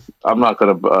figures, because I'm not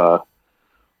gonna, I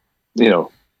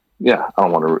don't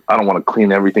want to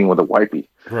clean everything with a wipey.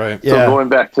 Right. So going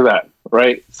back to that,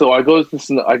 right? So I go to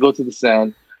the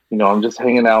stand. I'm just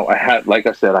hanging out. Like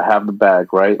I said, I have the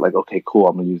bag, right? Like, okay, cool.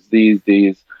 I'm gonna use these.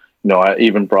 I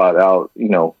even brought out,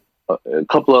 a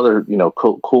couple other,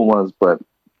 cool ones, but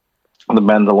the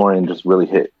Mandalorian just really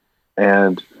hit,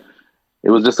 and it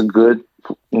was just a good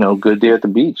day at the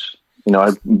beach.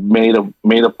 I made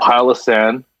a pile of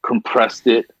sand, compressed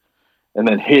it, and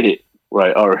then hit it,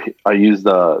 right? Or I used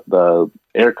the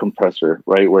air compressor,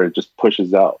 right, where it just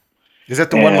pushes out. Is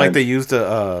that the one like they used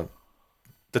the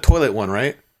toilet one,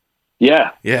 right?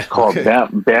 Yeah. Yeah. Called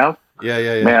Bam.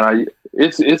 Yeah. Man,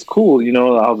 it's cool.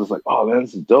 I was just like, oh man,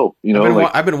 this is dope.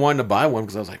 I've been wanting to buy one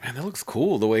because I was like, man, that looks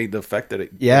cool. The way the effect that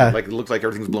it, like it looks like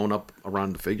everything's blown up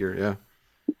around the figure. Yeah.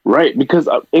 Right, because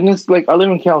and it's like I live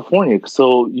in California,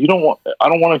 so I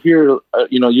don't want to hear,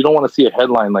 you don't want to see a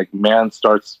headline like "Man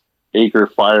starts acre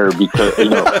fire" because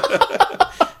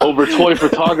over toy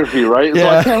photography, right? Yeah. So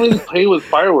I can't really play with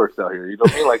fireworks out here. You know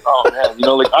what I mean? Like, oh man,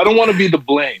 like I don't want to be the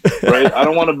blame, right? I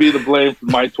don't want to be the blame for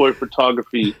my toy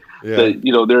photography that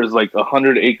there's like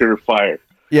 100-acre fire.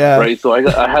 Yeah. Right. So I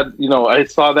had, I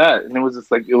saw that, and it was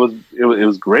just like it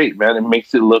was great, man. It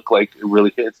makes it look like it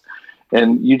really hits.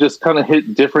 And you just kind of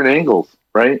hit different angles,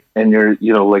 right? And you're,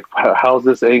 like, how's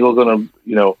this angle gonna,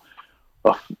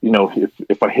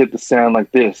 if I hit the sand like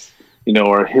this,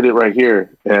 or hit it right here,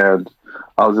 and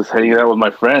I was just hanging out with my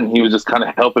friend. He was just kind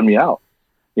of helping me out,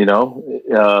 it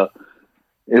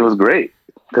was great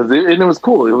because it was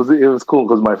cool. It was cool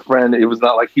because my friend. It was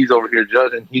not like he's over here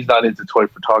judging. He's not into toy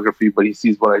photography, but he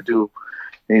sees what I do,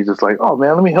 and he's just like, "Oh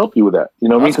man, let me help you with that." You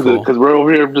know what I mean? Because we're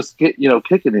over here just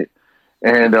kicking it.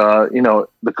 And,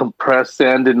 the compressed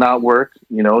sand did not work.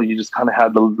 You just kind of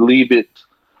had to leave it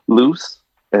loose.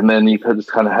 And then you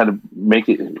just kind of had to make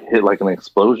it hit like an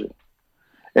explosion.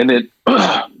 And it,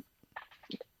 and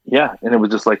it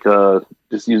was just like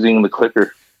just using the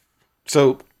clicker.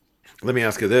 So let me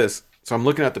ask you this. So I'm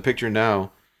looking at the picture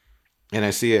now, and I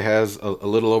see it has a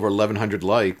little over 1,100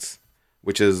 likes,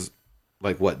 which is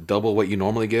like, what, double what you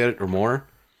normally get or more?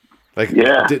 Like,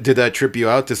 did that trip you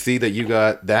out to see that you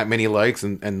got that many likes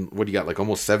and what do you got, like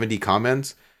almost 70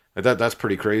 comments? Like that's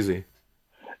pretty crazy.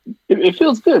 It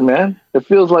feels good, man. It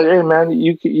feels like, hey, man,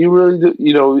 you really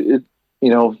do,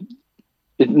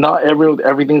 it not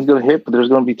everything's gonna hit, but there's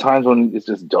gonna be times when it's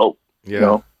just dope.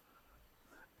 Bro,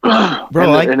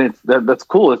 and it's that's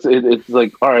cool. It's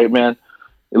like, all right, man.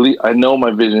 At least I know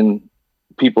my vision.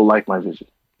 People like my vision,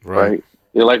 right?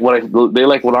 They like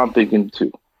what I'm thinking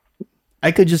too.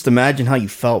 I could just imagine how you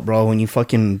felt, bro, when you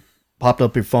fucking popped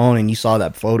up your phone and you saw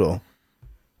that photo.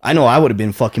 I know I would have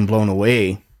been fucking blown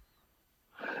away.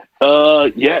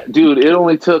 Yeah, dude, it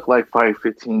only took like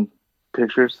 15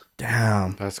 pictures.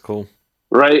 Damn. That's cool.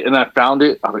 Right? And I found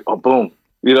it. I was like, oh, boom.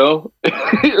 I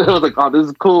was like, oh, this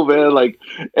is cool, man. Like,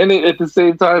 and at the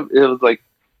same time, it was like,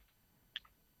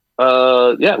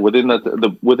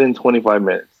 within 25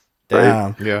 minutes.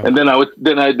 Right? Yeah. And then I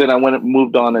went and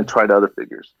moved on and tried other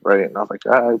figures, right? And I was like,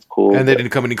 it's cool. And they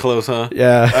didn't come any close, huh?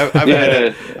 Yeah.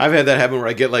 I've had that happen where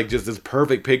I get like just this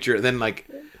perfect picture, and then like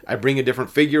I bring a different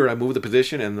figure, I move the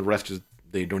position, and the rest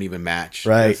they don't even match.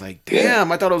 Right. And it's like, damn,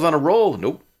 I thought I was on a roll.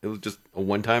 Nope, it was just a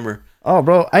one-timer. Oh,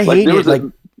 bro, I hate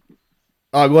it.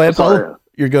 Oh, go ahead, Paolo.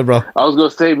 You're good, bro. I was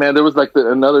gonna say, man, there was like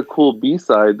another cool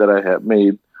B-side that I had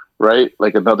made, right?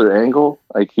 Like another angle,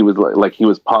 like he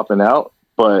was popping out,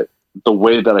 but the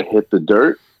way that I hit the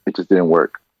dirt, it just didn't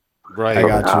work. Right. I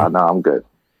got you. No, I'm good.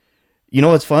 You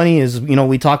know what's funny is,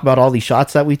 we talk about all these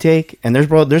shots that we take, and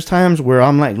there's times where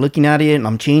I'm like looking at it and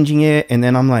I'm changing it, and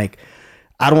then I'm like,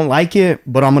 I don't like it,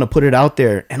 but I'm gonna put it out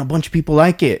there, and a bunch of people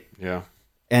like it. Yeah.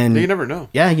 And you never know.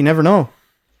 Yeah, you never know.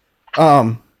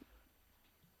 Paolo,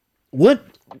 what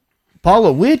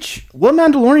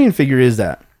Mandalorian figure is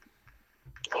that?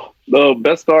 The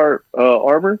Beskar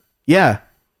armor. Yeah.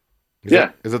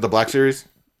 Is it the Black Series?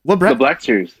 The Black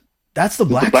Series. That's the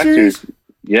Black Series?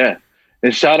 Yeah.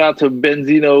 And shout out to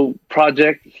Benzino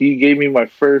Project. He gave me my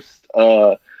first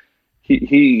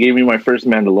he gave me my first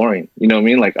Mandalorian. You know what I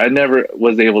mean? Like I never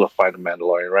was able to find a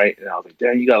Mandalorian, right? And I was like,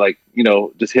 damn, you got like,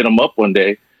 just hit him up one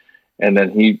day. And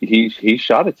then he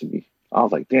shot it to me. I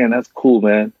was like, damn, that's cool,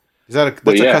 man. Is that a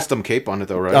custom cape on it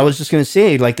though, right? I was just gonna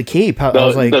say, like the cape. I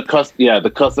was like, the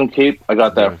custom cape. I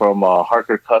got that from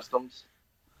Harker Customs.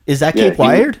 Is that cape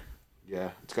wired? Yeah,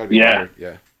 it's gotta be wired.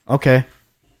 Yeah. Okay.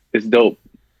 It's dope.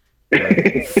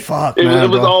 Fuck, it man,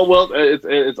 was all well.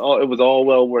 It was all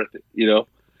well worth it,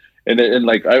 and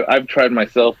like I've tried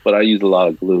myself, but I use a lot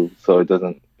of glue, so it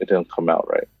doesn't come out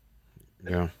right.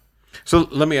 Yeah. So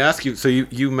let me ask you. So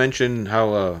you mentioned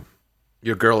how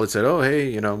your girl had said, "Oh,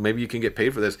 hey, maybe you can get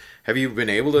paid for this." Have you been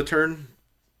able to turn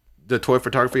the toy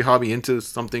photography hobby into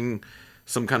some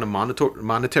kind of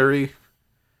monetary?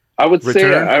 I would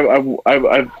return?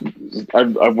 say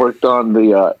I've worked on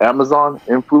the Amazon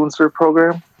influencer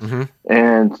program,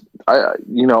 and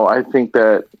I think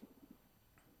that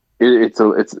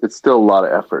it's still a lot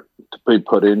of effort to be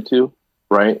put into,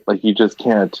 right? Like you just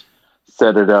can't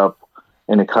set it up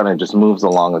and it kind of just moves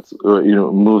along.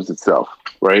 Moves itself,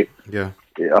 right? Yeah.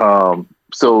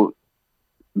 So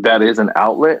that is an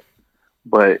outlet,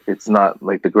 but it's not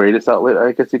like the greatest outlet,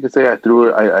 I guess you could say.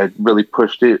 I really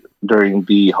pushed it during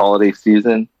the holiday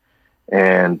season,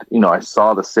 and I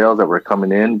saw the sales that were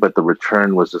coming in, but the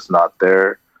return was just not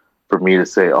there for me to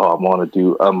say, oh, I'm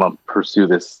gonna pursue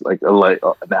this like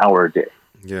an hour a day,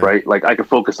 right? Like I could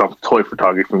focus on toy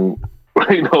photography,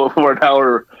 for an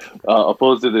hour,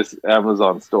 opposed to this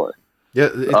Amazon store. Yeah,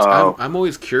 I'm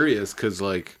always curious because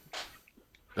like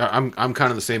I'm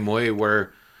kind of the same way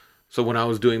where. So when I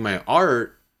was doing my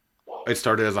art, I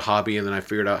started as a hobby, and then I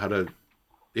figured out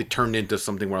it turned into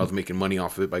something where I was making money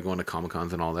off of it by going to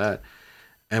Comic-Cons and all that.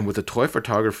 And with the toy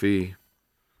photography,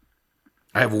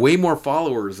 I have way more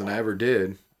followers than I ever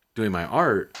did doing my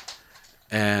art.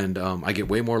 And I get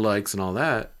way more likes and all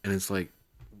that. And it's like,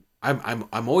 I'm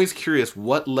always curious,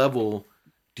 what level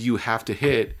do you have to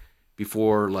hit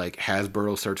before like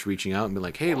Hasbro starts reaching out and be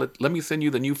like, hey, let me send you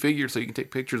the new figure so you can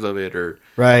take pictures of it, or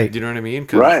right? Do you know what I mean?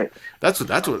 Right. That's what.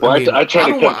 Well, I mean, I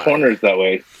try to cut corners that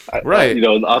way. Right.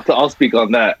 I'll speak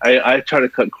on that. I try to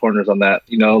cut corners on that.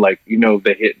 You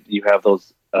have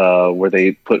those where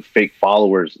they put fake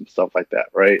followers and stuff like that,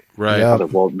 right? Right. Yeah. I was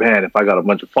like, well, man, if I got a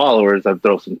bunch of followers, I'd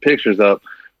throw some pictures up.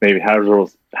 Maybe Hasbro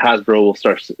will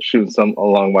start shooting some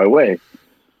along my way,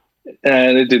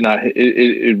 and it did not.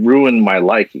 It ruined my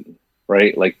liking.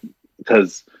 Right, like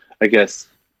because I guess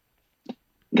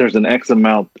there's an X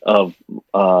amount of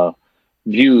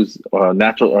views, or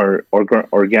natural or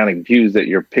organic views that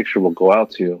your picture will go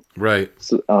out to. Right.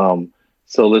 So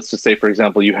let's just say, for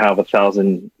example, you have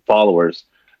 1,000 followers.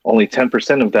 Only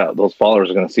 10% of those followers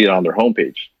are going to see it on their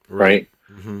homepage. Right.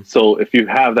 Mm-hmm. So if you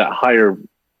have that higher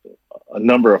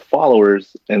number of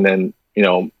followers, and then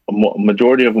a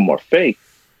majority of them are fake,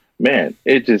 man,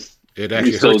 it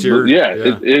actually hurts you.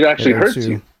 It actually hurts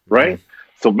you, right? Mm-hmm.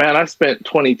 So, man, I spent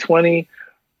 2020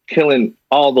 killing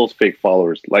all those fake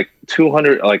followers, like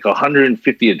 200, like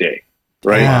 150 a day,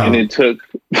 right? Wow. And it took.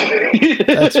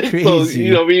 That's crazy. So,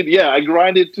 you know what I mean? Yeah, I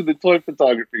grinded to the toy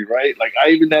photography, right? Like I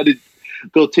even had to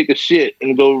go take a shit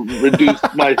and go reduce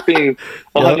my thing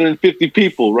 150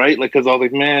 people, right? Like because I was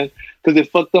like, man, because it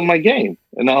fucked up my game,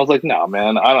 and I was like, nah,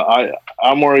 man,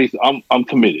 I'm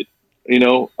committed.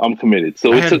 I'm committed.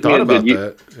 So it took me a good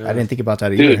year. Yeah. I didn't think about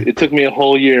that either. Dude, it took me a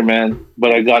whole year, man.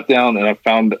 But I got down and I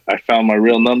found my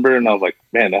real number, and I was like,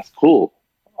 man, that's cool.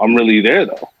 I'm really there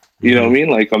though. You know what I mean?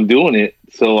 Like I'm doing it.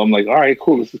 So I'm like, all right,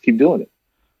 cool. Let's just keep doing it.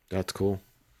 That's cool.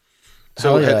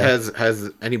 So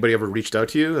has anybody ever reached out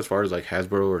to you as far as like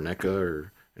Hasbro or NECA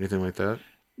or anything like that?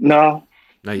 No.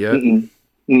 Not yet?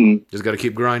 Mm-mm. Just got to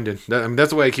keep grinding. That's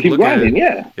the way I keep looking grinding,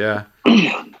 at it. Yeah.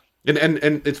 And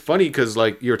it's funny because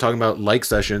like you were talking about like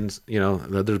sessions,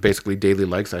 there's basically daily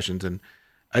like sessions, and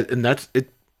that's it.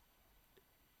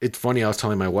 It's funny. I was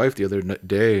telling my wife the other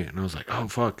day, and I was like, "Oh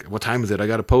fuck, what time is it? I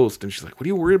got to post." And she's like, "What are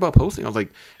you worried about posting?" I was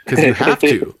like, "Because you have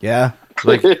to." Yeah.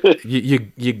 Like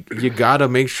you got to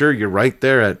make sure you're right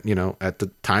there at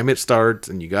the time it starts,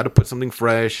 and you got to put something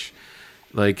fresh.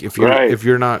 Like if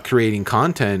you're not creating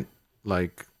content,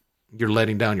 like you're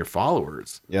letting down your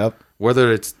followers. Yep.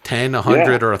 Whether it's 10,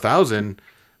 100, or 1,000,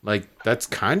 like that's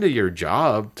kind of your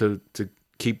job to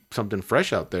keep something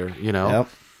fresh out there, Yep.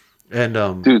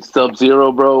 And dude,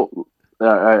 Sub-Zero, bro.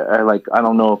 I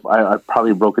don't know if I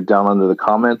probably broke it down under the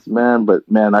comments, man.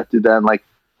 But man, I did that in like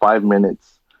 5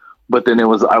 minutes. But then I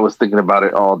was thinking about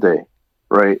it all day,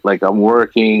 right? Like I'm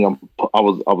working, I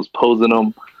was posing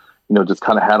them, just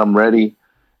kind of had them ready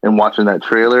and watching that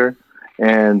trailer,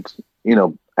 and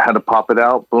had to pop it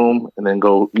out, boom, and then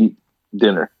go eat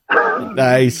dinner.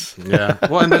 Nice. Yeah.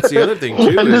 Well, and that's the other thing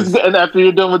too. And after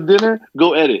you're done with dinner,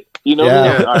 go edit.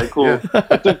 Yeah. All right, cool. Yeah.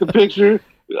 I took the picture.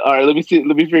 All right, let me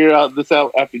figure this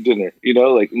out after dinner.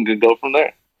 And go from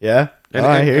there. Yeah.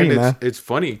 I hear you, man. It's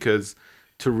funny because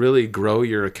to really grow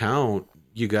your account,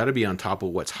 you got to be on top of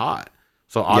what's hot.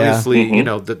 So obviously,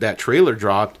 that trailer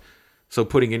dropped. So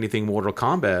putting anything Mortal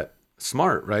Kombat,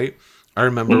 smart, right? I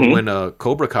remember when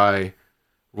Cobra Kai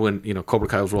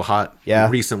was real hot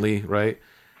recently, right?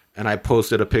 And I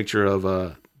posted a picture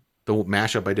of the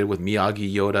mashup I did with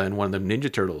Miyagi, Yoda, and one of them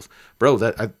Ninja Turtles, bro.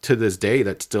 To this day,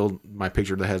 that's still my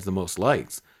picture that has the most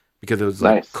likes because it was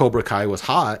like Cobra Kai was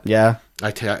hot. Yeah,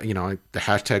 the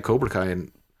hashtag Cobra Kai,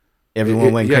 and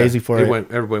everyone went crazy for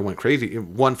it. Everybody went crazy.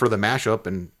 One for the mashup,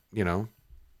 and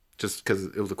just because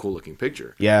it was a cool looking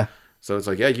picture. Yeah. So it's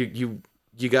like, yeah, you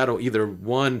got to either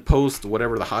one, post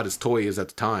whatever the hottest toy is at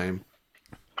the time,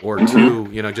 or two,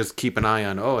 just keep an eye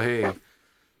on, oh, hey,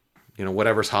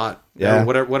 whatever's hot. Yeah.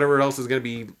 Whatever else is going to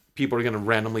be, people are going to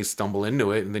randomly stumble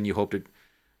into it. And then you hope to,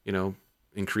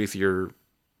 increase your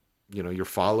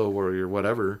follow or your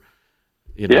whatever.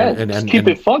 And keep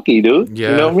it funky, dude.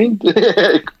 Yeah. You know what I mean?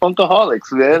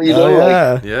 Funkaholics, man.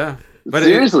 Yeah. But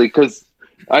seriously, because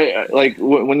I like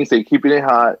when you say keeping it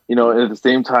hot, and at the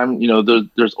same time,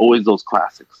 there's always those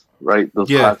classics, right? Those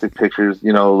classic pictures,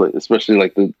 especially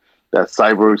like that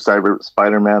cyber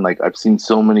Spider-Man. Like I've seen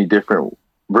so many different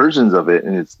versions of it,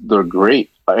 and they're great.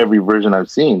 Every version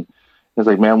I've seen, it's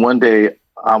like, man, one day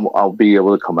I'll be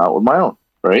able to come out with my own,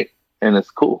 right? And it's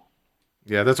cool.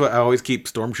 Yeah, that's why I always keep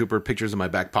Stormtrooper pictures in my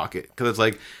back pocket, because it's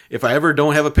like if I ever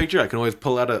don't have a picture, I can always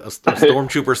pull out a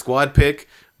Stormtrooper squad pic.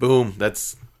 Boom,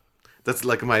 that's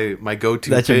like my go-to.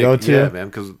 That's pick. your go-to, yeah, man.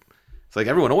 Because it's like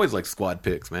everyone always likes squad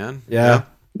pics, man. Yeah.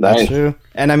 That's true.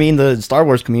 And I mean, the Star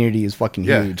Wars community is fucking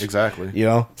huge. Exactly.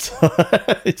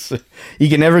 So you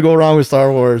can never go wrong with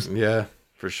Star Wars. Yeah,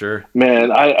 for sure.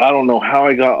 Man, I don't know how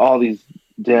I got all these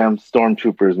damn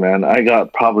Stormtroopers, man. I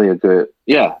got probably a good,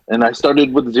 and I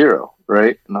started with 0,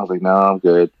 right? And I was like, no, I'm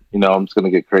good. I'm just going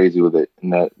to get crazy with it.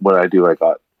 And what I do, I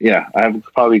have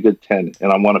probably a good 10. And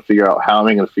I want to figure out how am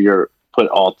I going to put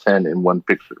all 10 in one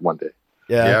picture one day.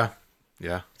 Yeah.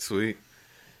 Sweet.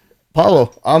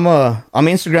 Paolo, I'm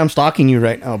Instagram stalking you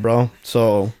right now, bro.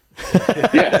 So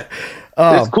yeah,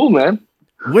 it's cool, man.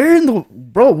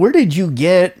 Where did you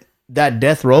get that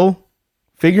Death Row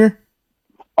figure?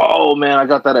 Oh man, I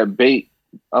got that at Bait.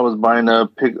 I was buying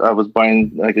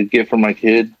like a gift for my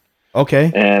kid. Okay.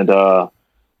 And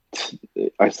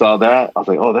I saw that. I was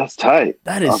like, oh, that's tight.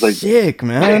 That is sick,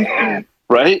 man.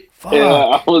 Right? Fuck. Yeah,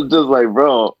 I was just like,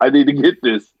 bro, I need to get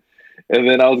this. And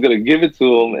then I was going to give it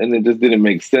to him, and it just didn't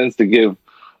make sense to give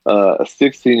a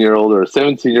 16-year-old or a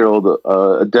 17-year-old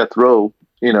a Death Row,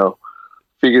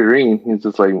 figurine. He's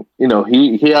just like,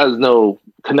 he has no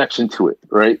connection to it,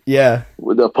 right? Yeah.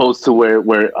 With opposed to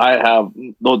where I have,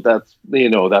 that's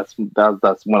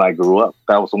when I grew up.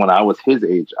 That was when I was his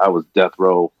age. I was Death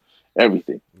Row,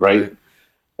 everything, right?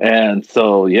 And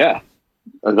so, I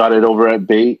got it over at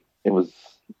Bait. It was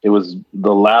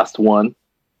the last one.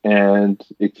 And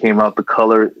it came out the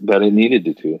color that it needed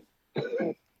it to.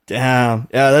 Damn.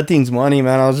 Yeah, that thing's money,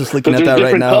 man. I was just looking at that right now.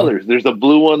 There's different colors. There's a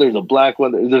blue one. There's a black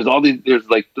one. There's all these. There's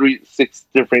like 6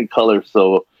 different colors.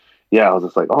 So, I was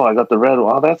just like, oh, I got the red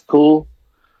one. Oh, that's cool.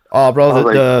 Oh,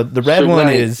 bro, the red one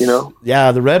is,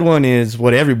 the red one is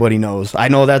what everybody knows. I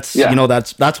know that's,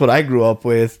 that's what I grew up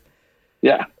with.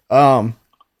 Yeah.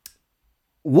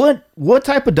 What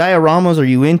type of dioramas are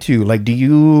you into? Like, do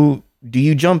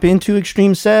you jump into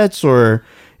extreme sets, or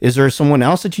is there someone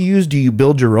else that you use? Do you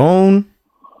build your own?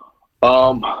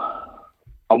 I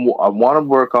want to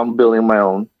work on building my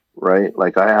own, right?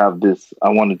 Like I have this, I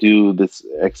want to do this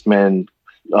X-Men,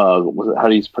 how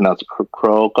do you pronounce it?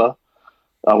 Kroka.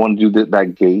 I want to do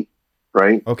that gate,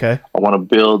 right? Okay. I want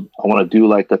to do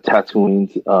like a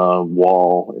Tatooine's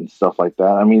wall and stuff like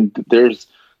that. I mean, there's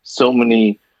so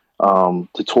many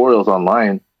tutorials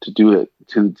online to do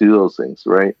those things,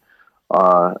 right?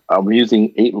 I'm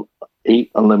using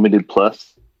 8 Unlimited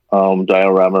Plus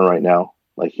diorama right now.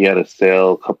 Like he had a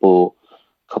sale a couple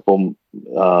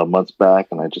months back,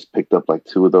 and I just picked up like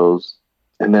 2 of those.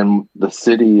 And then the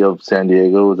city of San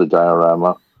Diego is a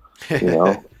diorama,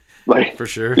 like for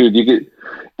sure, dude.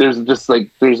 There's just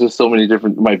so many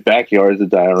different. My backyard is a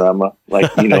diorama,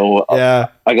 like yeah.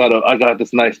 I got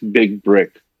this nice big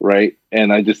brick, right,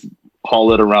 and I just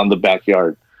haul it around the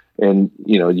backyard and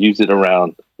use it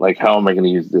around. Like, how am I going to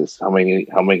use this? How am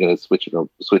I going to switch it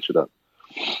up?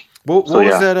 What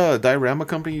was that diorama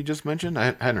company you just mentioned?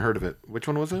 I hadn't heard of it. Which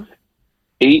one was it?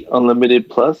 8 Unlimited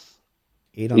Plus.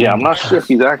 8 Unlimited I'm not sure if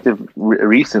he's active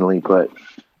recently, but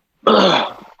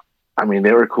I mean,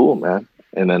 they were cool, man.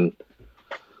 And then,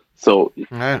 so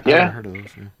I hadn't heard of those.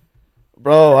 Yeah.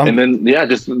 Bro, and then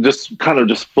just kind of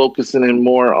just focusing in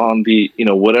more on the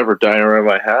whatever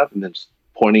diorama I have, and then just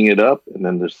pointing it up, and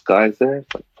then there's skies there.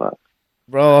 It's like, fuck.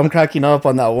 Bro, I'm cracking up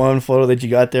on that one photo that you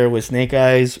got there with Snake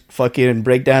Eyes fucking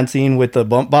breakdancing with the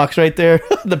bump box right there,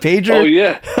 the pager. Oh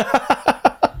yeah.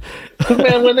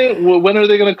 Man, when are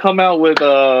they gonna come out with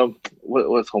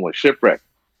what's home with Shipwreck?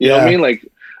 You know what I mean? Like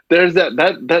there's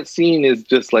that scene is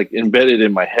just like embedded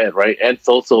in my head, right? And it's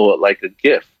also like a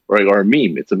GIF, right, or a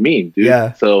meme. It's a meme, dude.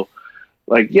 Yeah. So,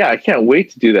 like, yeah, I can't wait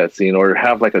to do that scene or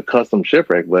have like a custom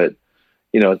shipwreck. But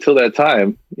until that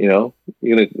time, you're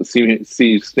gonna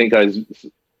see Snake Eyes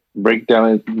break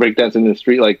dance in the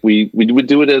street like we would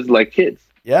do it as like kids.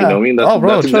 Yeah. You know what I mean?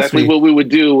 That's exactly what we would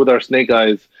do with our Snake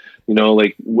Eyes.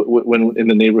 Like when in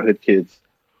the neighborhood kids.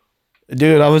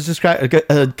 Dude, I was just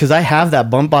because I have that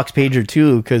bump box pager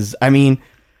too. Because I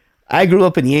grew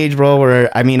up in the age, bro, where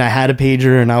I had a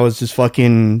pager and I was just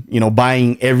fucking,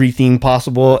 buying everything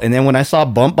possible. And then when I saw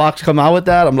bump box come out with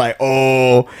that, I'm like,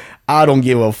 oh, I don't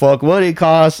give a fuck what it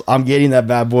costs. I'm getting that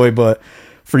bad boy. But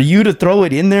for you to throw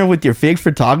it in there with your fake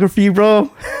photography, bro,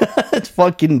 it's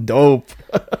fucking dope.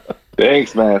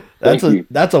 Thanks, man.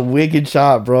 That's a wicked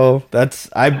shot, bro.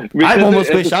 I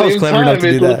almost wish I was clever enough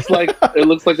to do that. It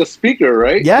looks like a speaker,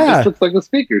 right? Yeah, it just looks like a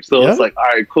speaker. So it's like, all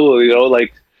right, cool.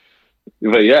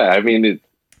 But yeah,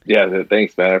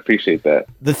 thanks, man. I appreciate that.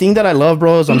 The thing that I love,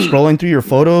 bro, is I'm scrolling through your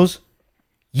photos.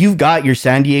 You've got your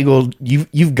San Diego.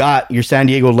 You've got your San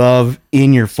Diego love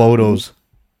in your photos.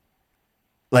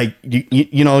 Like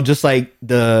just like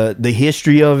the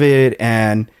history of it,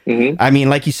 and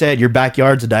like you said, your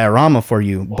backyard's a diorama for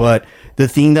you. But the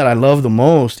thing that I love the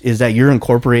most is that you're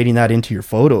incorporating that into your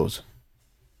photos.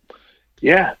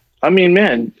 Yeah,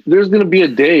 man, there's gonna be a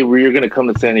day where you're gonna come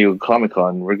to San Diego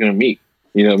Comic-Con. We're gonna meet.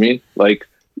 You know what I mean? Like,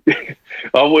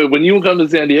 when you come to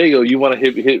San Diego, you want to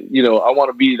hit. I want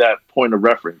to be that point of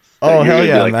reference. Oh hell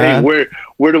yeah, like, man! Hey,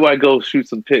 where do I go shoot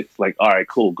some pics? Like, all right,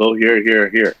 cool. Go here, here,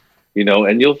 here.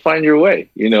 And you'll find your way.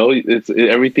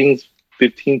 Everything's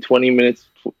 15, 20 minutes.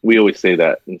 We always say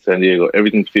that in San Diego,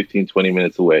 everything's 15, 20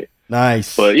 minutes away.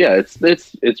 Nice. But yeah,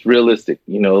 it's realistic.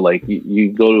 Like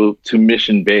you go to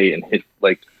Mission Bay and hit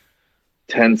like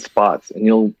 10 spots, and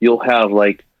you'll have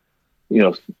like,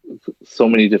 so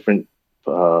many different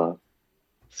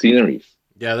sceneries.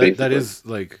 Yeah,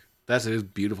 that's a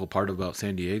beautiful part about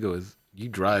San Diego is you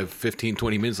drive 15,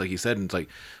 20 minutes, like you said, and it's like,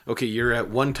 okay, you're at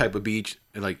one type of beach,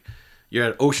 and like you're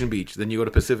at Ocean Beach, then you go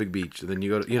to Pacific Beach, then you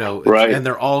go to, right, and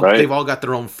they've all got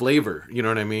their own flavor. You know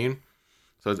what I mean?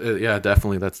 So yeah,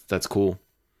 definitely, that's cool.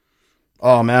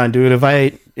 Oh man, dude,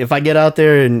 if I get out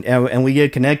there and we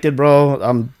get connected,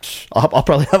 bro, I'll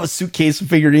probably have a suitcase of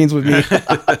figurines with me.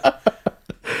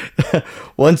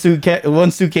 One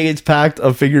suitcase packed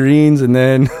of figurines, and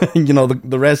then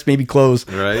the rest maybe clothes.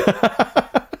 Right.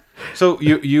 So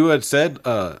you had said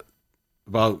about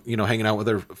hanging out with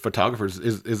other photographers.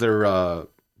 Is there do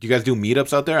you guys do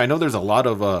meetups out there? I know there's a lot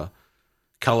of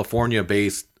California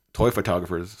based toy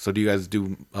photographers. So do you guys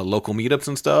do local meetups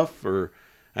and stuff? Or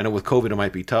I know with COVID it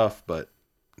might be tough, but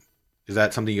is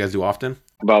that something you guys do often?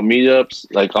 About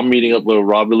meetups, like I'm meeting up with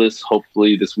Robulus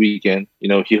hopefully this weekend.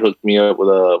 He hooked me up with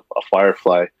a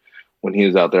firefly when he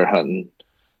was out there hunting.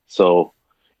 So,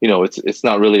 it's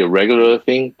not really a regular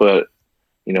thing, but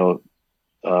I'm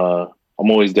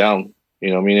always down.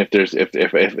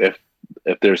 If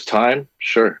there's time,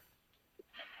 sure.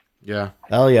 Yeah.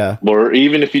 Hell yeah. Or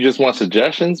even if you just want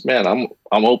suggestions, man,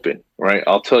 I'm open, right?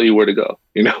 I'll tell you where to go.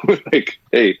 Like,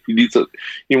 hey,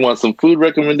 you want some food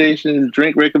recommendations,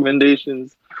 drink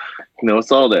recommendations,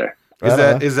 it's all there. Is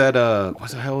that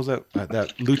what the hell was that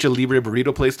Lucha Libre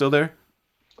burrito place still there?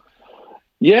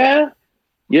 Yeah.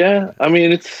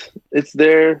 It's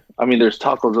there. There's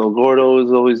Tacos El Gordo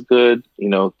is always good.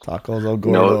 Tacos El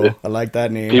Gordo. I like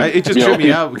that name. It just tripped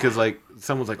me out because like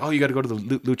someone's like, oh, you got to go to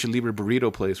the Lucha Libre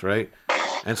burrito place, right?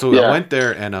 And so I went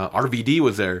there, and RVD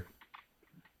was there.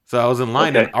 So I was in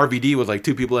line, and RVD was like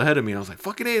 2 people ahead of me. And I was like,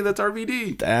 fucking hey, that's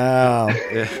RVD. Damn.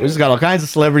 Yeah. We just got all kinds of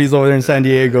celebrities over there in San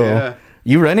Diego. Yeah.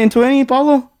 You run into any,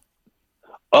 Paolo?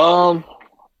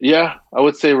 Yeah, I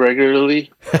would say regularly.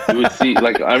 You would see,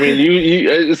 like,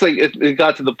 it's like it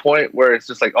got to the point where it's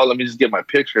just like, oh, let me just get my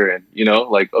picture in,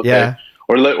 like, okay. Yeah.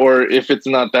 Or if it's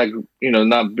not that,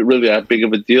 not really that big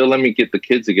of a deal, let me get the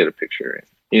kids to get a picture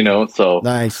in, so.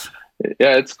 Nice.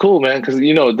 Yeah, it's cool, man, because,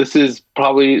 this is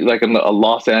probably like a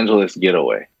Los Angeles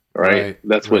getaway, right?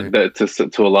 That's what that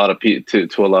to a lot of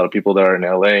to a lot of people that are in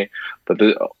LA, but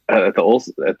at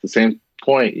the same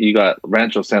point, you got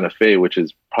Rancho Santa Fe, which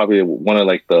is probably one of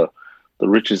like the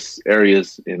richest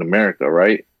areas in America,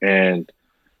 right? And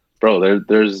bro,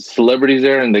 there's celebrities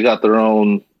there, and they got their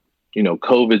own,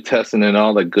 COVID testing and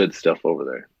all the good stuff over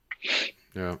there.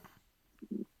 Yeah,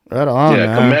 right on.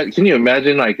 Yeah, man. Can you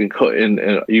imagine like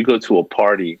you go to a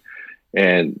party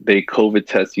and they COVID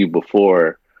test you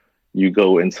before you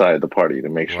go inside the party to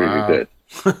make sure you're good?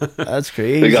 That's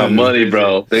crazy. They got money,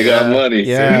 bro. They got money.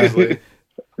 Yeah.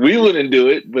 We wouldn't do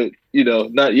it, but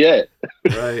not yet.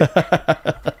 Right.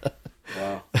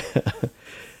 Wow.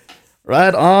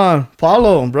 Right on,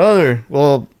 Paolo, brother.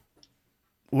 Well,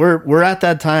 we're at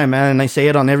that time, man, and I say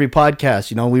it on every podcast.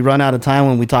 You know, we run out of time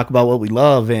when we talk about what we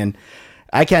love, and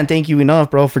I can't thank you enough,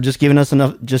 bro, for just giving us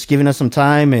some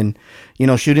time, and you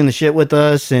know, shooting the shit with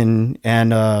us, and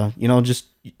you know, just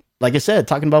like I said,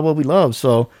 talking about what we love.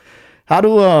 So, how do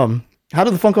the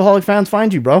Funkaholic fans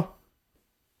find you, bro?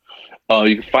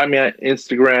 You can find me at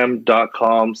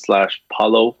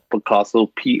Instagram.com/Paolo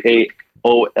Picasso,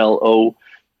 PaoloPiccasso.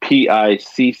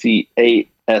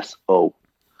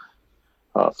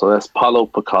 So that's Paolo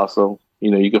Picasso. You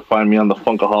know, you can find me on the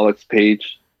Funkaholics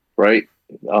page, right?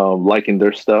 Liking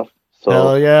their stuff. So,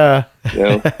 hell yeah. You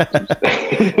know,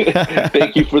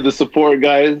 thank you for the support,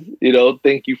 guys. You know,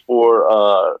 thank you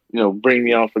for, you know, bringing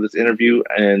me on for this interview.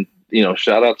 And, you know,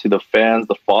 shout out to the fans,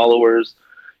 the followers,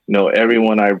 you know,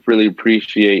 everyone. I really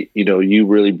appreciate, you know, you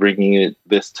really bringing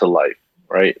this to life,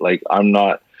 right? Like, I'm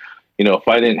not, you know, if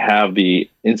I didn't have the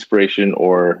inspiration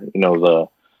or, you know,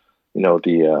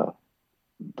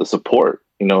 the support,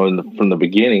 you know, from the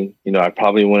beginning, you know, I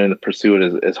probably wouldn't pursue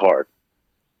it as hard.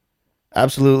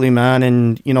 Absolutely, man.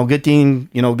 And, you know, good thing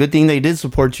they did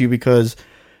support you, because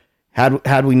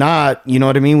had we not, you know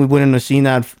what I mean, we wouldn't have seen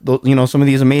that, you know, some of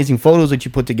these amazing photos that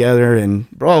you put together. And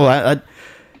bro, that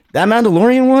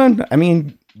Mandalorian one, I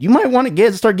mean, you might want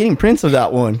to start getting prints of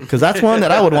that one, because that's one that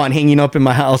I would want hanging up in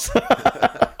my house.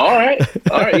 All right.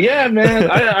 Yeah, man.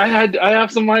 I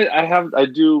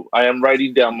am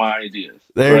writing down my ideas.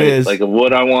 There right? it is. Like, of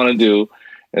what I want to do.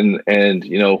 And,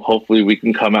 you know, hopefully we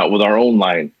can come out with our own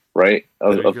line, right?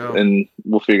 And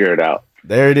we'll figure it out.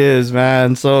 There it is,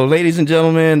 man. So, ladies and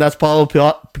gentlemen, that's Paolo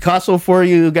Picasso for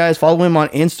you guys. Follow him on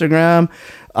Instagram.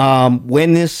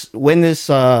 When this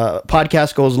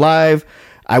podcast goes live,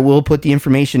 I will put the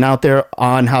information out there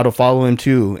on how to follow him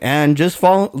too. And just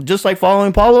like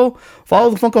following Paolo, follow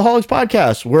the Funkaholics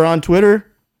podcast. We're on Twitter,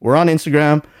 we're on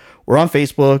Instagram, we're on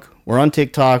Facebook, we're on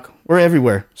TikTok, we're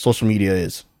everywhere. Social media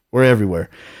is. We're everywhere.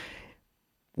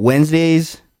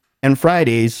 Wednesdays and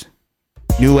Fridays,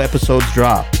 new episodes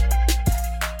drop.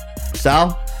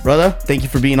 Sal, brother, thank you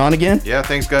for being on again. Yeah,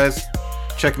 thanks, guys.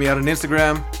 Check me out on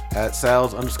Instagram at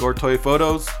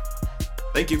Sals_toy-photos.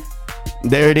 Thank you.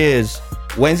 There it is.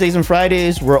 Wednesdays and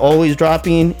Fridays, we're always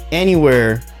dropping.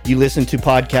 Anywhere you listen to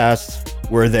podcasts,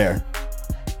 we're there.